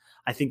position.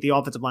 I think the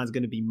offensive line is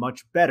going to be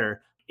much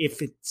better.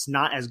 If it's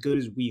not as good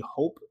as we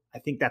hope, I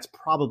think that's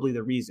probably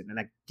the reason. And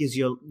that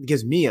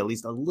gives me at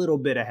least a little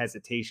bit of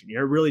hesitation.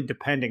 You're really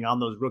depending on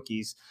those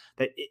rookies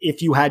that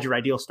if you had your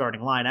ideal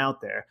starting line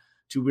out there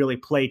to really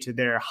play to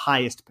their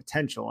highest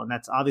potential. And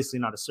that's obviously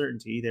not a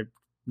certainty. They've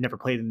never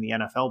played in the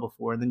NFL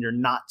before. And then you're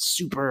not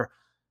super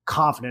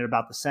confident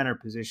about the center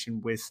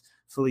position with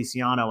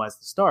Feliciano as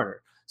the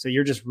starter. So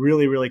you're just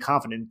really, really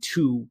confident in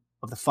 2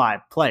 of the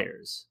 5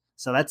 players.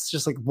 So that's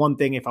just like one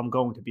thing if I'm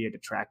going to be a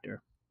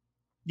detractor.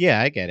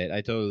 Yeah, I get it. I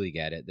totally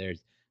get it.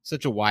 There's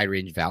such a wide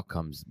range of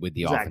outcomes with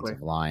the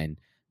offensive line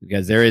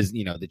because there is,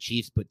 the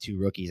Chiefs put 2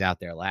 rookies out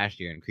there last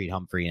year in Creed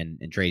Humphrey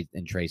and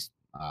Trey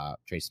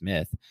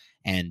Smith,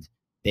 and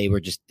they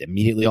were just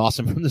immediately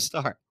awesome from the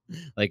start.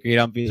 Like Creed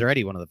Humphrey is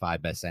already one of the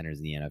 5 best centers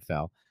in the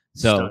NFL.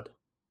 So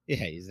yeah,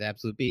 he's an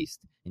absolute beast,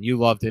 and you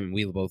loved him, and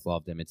we both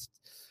loved him.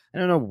 I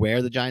don't know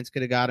where the Giants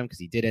could have got him because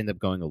he did end up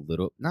going a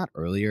little, not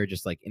earlier,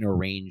 just like in a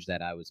range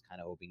that I was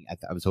kind of hoping.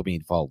 I was hoping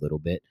he'd fall a little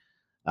bit.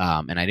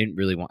 And I didn't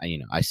really want,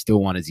 I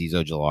still wanted Azeez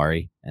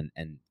Ojulari and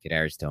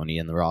Kadarius Toney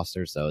in the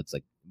roster. So it's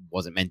like,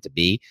 wasn't meant to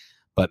be,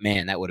 but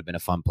man, that would have been a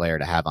fun player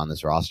to have on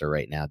this roster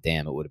right now.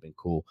 Damn, it would have been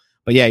cool.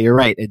 But yeah, you're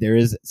right. There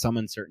is some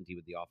uncertainty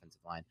with the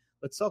offensive line.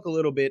 Let's talk a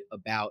little bit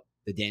about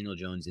the Daniel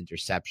Jones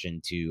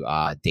interception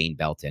to Dane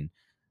Belton.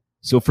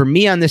 So for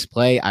me on this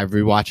play, I've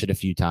rewatched it a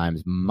few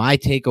times. My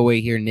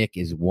takeaway here, Nick,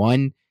 is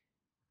 1,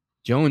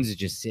 Jones is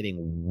just sitting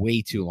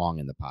way too long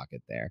in the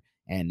pocket there.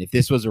 And if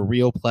this was a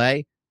real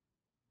play,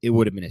 it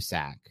would have been a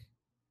sack.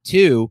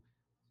 2,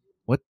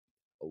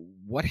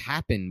 what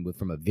happened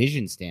from a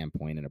vision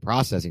standpoint and a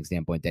processing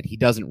standpoint that he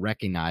doesn't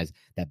recognize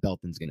that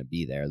Belton's going to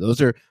be there?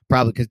 Those are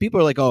probably because people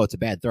are like, oh, it's a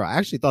bad throw. I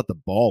actually thought the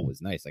ball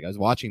was nice. Like I was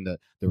watching the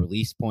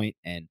release point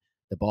and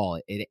the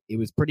ball. It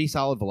was pretty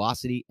solid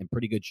velocity and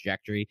pretty good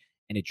trajectory,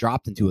 and it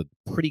dropped into a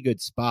pretty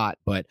good spot.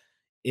 But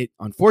it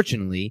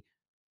unfortunately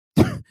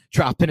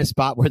dropped in a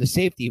spot where the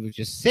safety was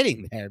just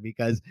sitting there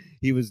because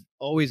he was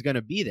always going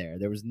to be there.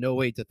 There was no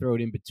way to throw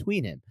it in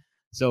between him.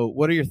 So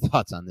what are your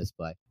thoughts on this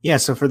play? Yeah,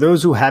 so for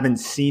those who haven't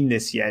seen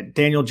this yet,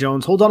 Daniel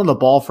Jones holds onto the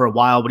ball for a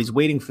while, but he's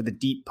waiting for the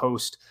deep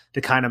post to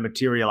kind of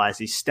materialize.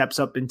 He steps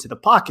up into the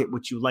pocket,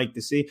 which you like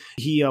to see.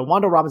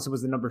 Wan'Dale Robinson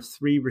was the number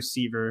 3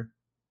 receiver,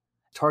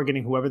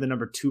 targeting whoever the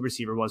number 2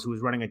 receiver was who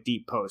was running a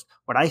deep post.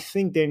 What I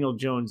think Daniel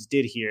Jones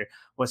did here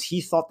was he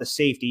thought the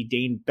safety,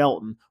 Dane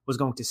Belton, was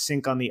going to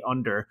sink on the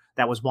under.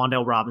 That was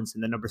Wan'Dale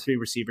Robinson, the number 3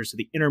 receiver. So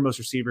the innermost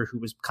receiver who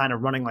was kind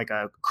of running like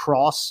a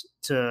cross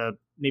to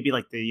maybe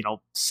like the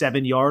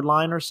 7-yard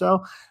line or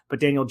so. But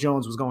Daniel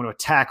Jones was going to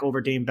attack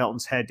over Dane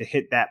Belton's head to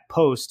hit that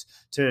post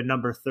to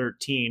number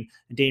 13.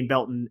 And Dane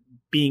Belton,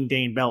 being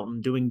Dane Belton,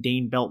 doing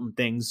Dane Belton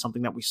things,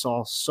 something that we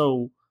saw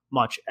so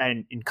much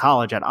and in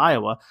college at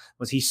Iowa,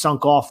 was he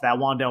sunk off that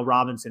Wan'Dale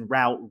Robinson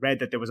route, read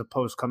that there was a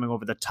post coming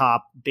over the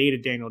top,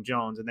 baited Daniel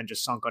Jones, and then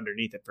just sunk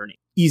underneath it for an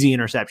easy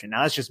interception.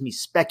 Now that's just me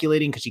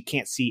speculating because you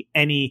can't see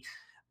any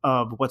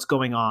of what's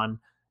going on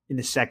in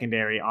the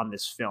secondary on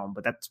this film,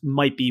 but that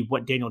might be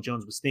what Daniel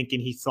Jones was thinking.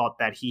 He thought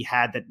that he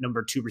had that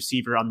number 2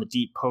 receiver on the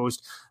deep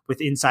post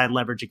with inside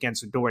leverage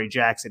against Adoree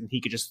Jackson.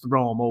 He could just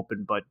throw him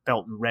open, but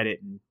Belton read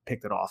it and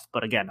picked it off.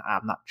 But again,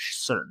 I'm not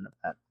certain of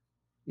that.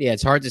 Yeah,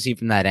 it's hard to see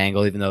from that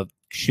angle, even though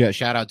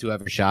shout out to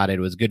whoever shot it.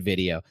 It was a good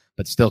video,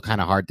 but still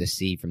kind of hard to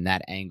see from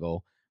that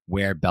angle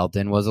where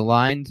Belton was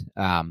aligned.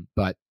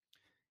 But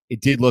it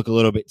did look a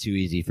little bit too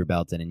easy for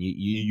Belton, and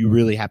you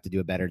really have to do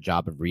a better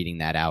job of reading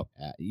that out.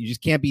 You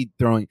just can't be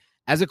throwing,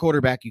 as a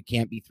quarterback, you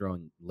can't be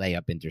throwing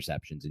layup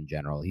interceptions in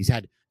general. He's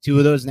had 2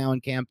 of those now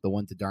in camp, the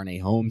one to Darnay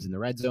Holmes in the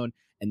red zone,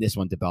 and this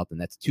one to Belton.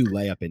 That's 2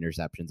 layup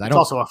interceptions. It's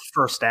also a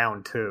first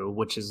down too,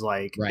 which is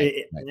like,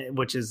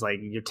 which is like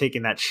you're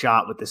taking that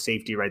shot with the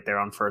safety right there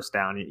on first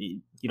down. You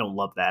don't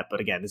love that, but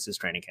again, this is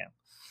training camp.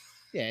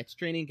 Yeah, it's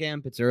training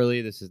camp. It's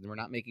early. We're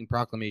not making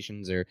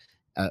proclamations or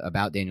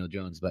about Daniel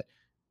Jones, but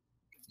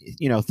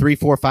 3,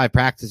 4, 5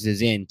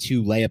 practices in,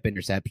 2 layup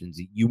interceptions.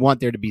 You want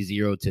there to be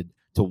 0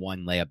 to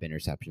 1 layup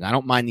interception. I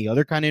don't mind the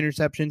other kind of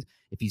interceptions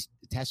if he's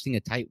testing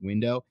a tight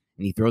window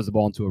and he throws the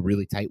ball into a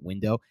really tight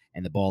window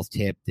and the ball's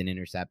tipped and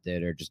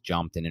intercepted or just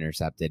jumped and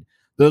intercepted.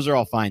 Those are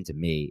all fine to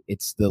me.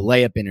 It's the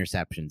layup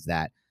interceptions,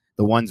 that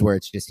the ones where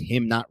it's just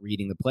him not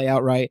reading the play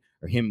out right,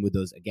 or him with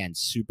those, again,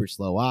 super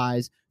slow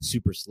eyes,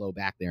 super slow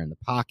back there in the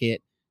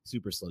pocket,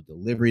 super slow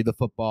delivery of the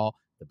football,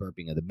 the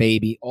burping of the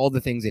baby, all the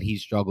things that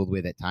he's struggled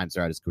with at times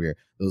throughout his career.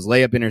 Those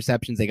layup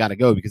interceptions, they got to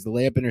go, because the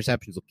layup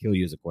interceptions will kill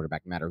you as a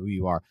quarterback, no matter who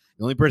you are.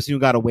 The only person who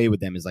got away with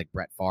them is like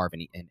Brett Favre,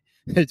 and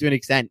to an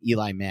extent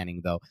Eli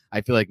Manning, though.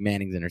 I feel like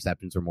Manning's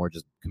interceptions were more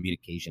just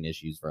communication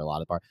issues for a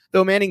lot of part.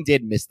 Though Manning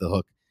did miss the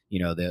hook,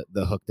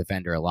 the hook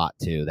defender a lot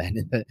too.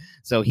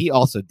 So he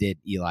also did,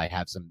 Eli,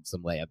 have some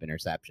layup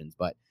interceptions,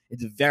 but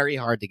it's very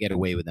hard to get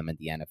away with them at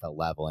the NFL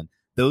level. And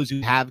those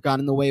who have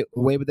gotten away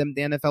with them at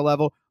the NFL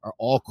level are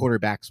all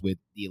quarterbacks with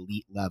the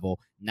elite level,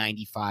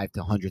 95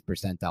 to 100th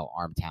percentile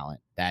arm talent.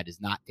 That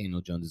is not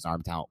Daniel Jones's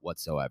arm talent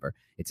whatsoever.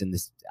 It's in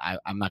this.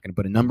 I'm not going to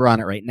put a number on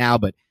it right now,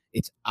 but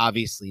it's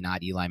obviously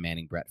not Eli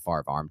Manning, Brett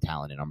Favre arm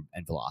talent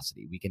and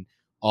velocity. We can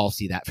all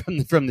see that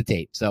from the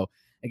tape. So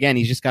again,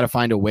 he's just got to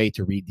find a way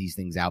to read these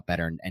things out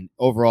better, and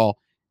overall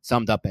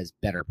summed up as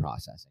better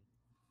processing.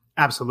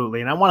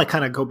 Absolutely. And I want to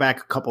kind of go back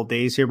a couple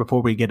days here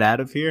before we get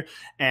out of here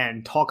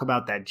and talk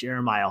about that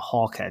Jeremiah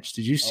Hall catch.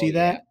 Did you see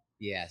that?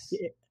 Yes.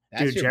 Yeah.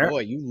 That's your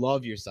boy. You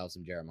love yourself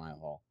some Jeremiah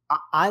Hall.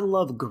 I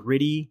love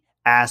gritty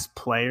ass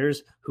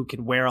players who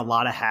can wear a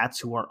lot of hats,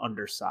 who are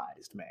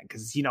undersized, man.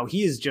 Because,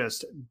 he is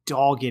just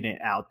dogging it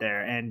out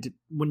there. And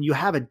when you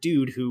have a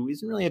dude who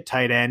isn't really a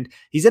tight end,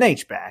 he's an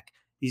H-back.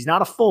 He's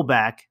not a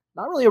fullback,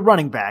 not really a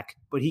running back,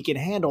 but he can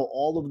handle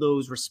all of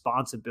those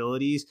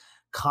responsibilities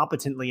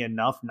competently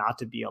enough not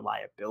to be a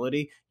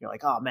liability. You're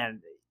like, oh man,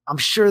 I'm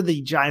sure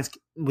the Giants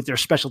with their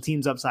special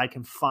teams upside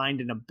can find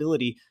an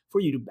ability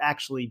for you to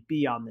actually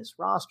be on this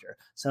roster.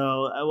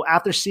 So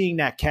after seeing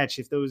that catch,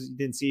 if those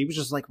didn't see, he was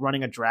just like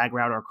running a drag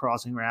route or a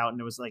crossing route, and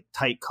it was like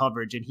tight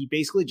coverage, and he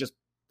basically just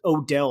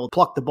Odell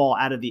plucked the ball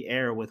out of the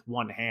air with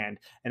one hand.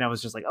 And I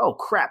was just like, oh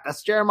crap,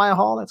 that's Jeremiah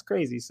Hall. That's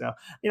crazy. So,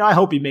 I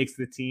hope he makes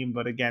the team,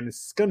 but again,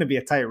 it's going to be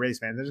a tight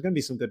race, man. There's going to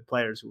be some good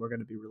players who are going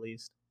to be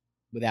released.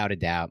 Without a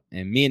doubt.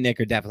 And me and Nick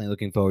are definitely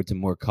looking forward to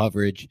more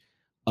coverage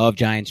of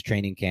Giants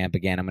training camp.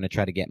 Again, I'm going to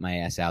try to get my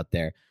ass out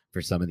there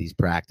for some of these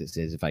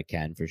practices if I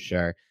can, for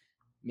sure.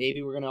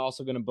 Maybe we're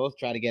also going to both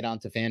try to get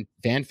onto Fan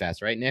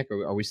Fest, right, Nick?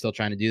 Or are we still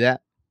trying to do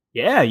that?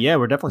 Yeah,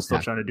 we're definitely still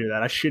trying to do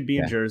that. I should be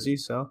in Jersey,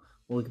 so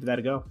we'll give that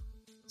a go.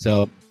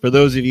 So for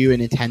those of you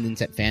in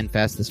attendance at Fan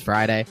Fest this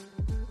Friday,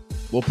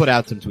 we'll put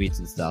out some tweets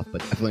and stuff,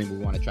 but definitely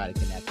we want to try to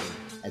connect with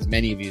as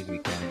many of you as we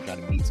can and try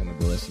to meet some of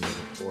the listeners,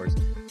 of course,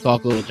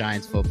 talk a little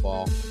Giants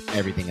football,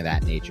 everything of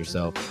that nature.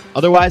 So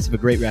otherwise, have a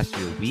great rest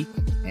of your week,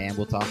 and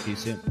we'll talk to you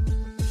soon.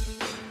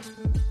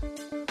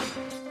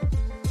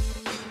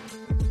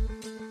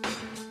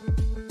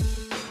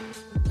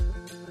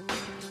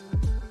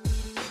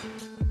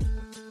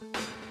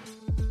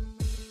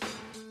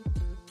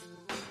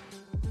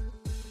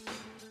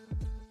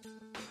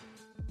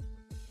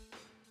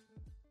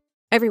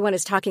 Everyone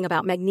is talking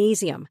about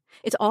magnesium.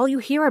 It's all you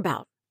hear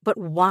about. But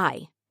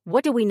why?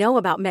 What do we know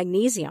about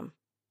magnesium?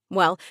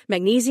 Well,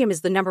 magnesium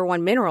is the number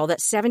one mineral that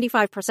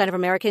 75% of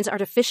Americans are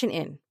deficient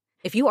in.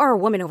 If you are a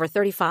woman over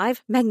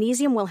 35,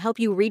 magnesium will help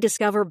you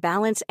rediscover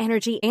balance,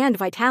 energy, and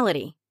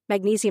vitality.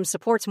 Magnesium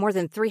supports more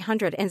than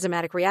 300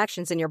 enzymatic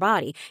reactions in your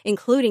body,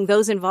 including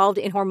those involved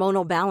in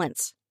hormonal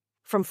balance.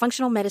 From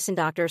functional medicine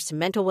doctors to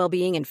mental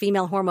well-being and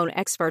female hormone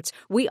experts,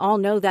 we all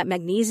know that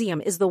magnesium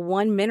is the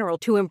one mineral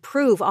to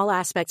improve all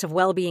aspects of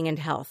well-being and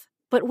health.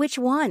 But which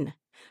one?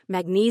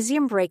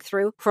 Magnesium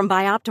Breakthrough from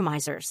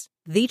Bioptimizers,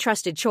 the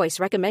trusted choice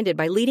recommended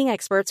by leading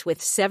experts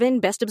with 7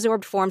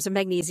 best-absorbed forms of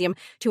magnesium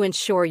to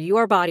ensure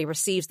your body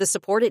receives the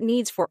support it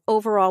needs for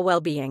overall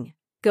well-being.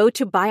 Go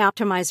to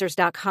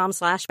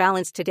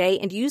bioptimizers.com/balance today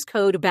and use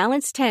code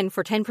BALANCE10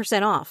 for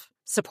 10% off.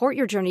 Support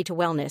your journey to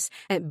wellness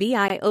at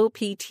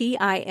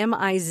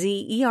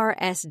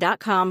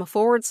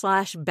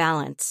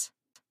bioptimizers.com/balance.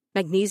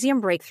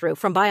 Magnesium Breakthrough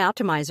from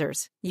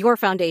Bioptimizers, your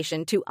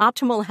foundation to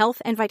optimal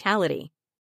health and vitality.